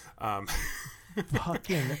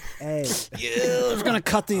 Fucking A. I was gonna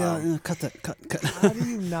cut the cut. How do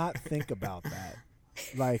you not think about that?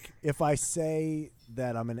 Like, if I say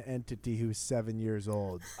that I'm an entity who's 7 years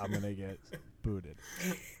old, I'm going to get booted.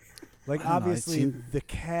 Like, I don't know, it obviously, seemed- the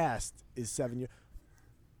cast is 7 years.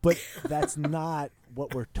 But that's not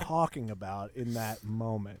what we're talking about in that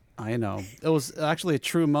moment. I know. It was actually a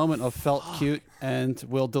true moment of felt cute and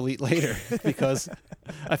will delete later because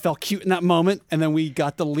I felt cute in that moment and then we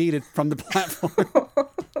got deleted from the platform.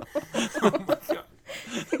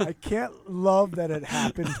 I can't love that it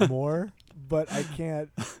happened more, but I can't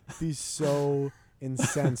be so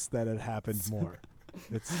incensed that it happened more.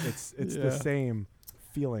 It's the same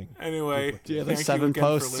feeling. Anyway, Yeah, the thank you 7 again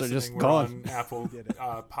posts for are just listening. We're gone. on Apple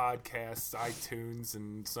Podcasts, iTunes,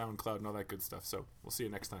 and SoundCloud and all that good stuff. So we'll see you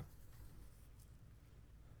next time.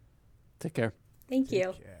 Take care. Thank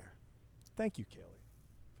you. Take care. Thank you, Kailey.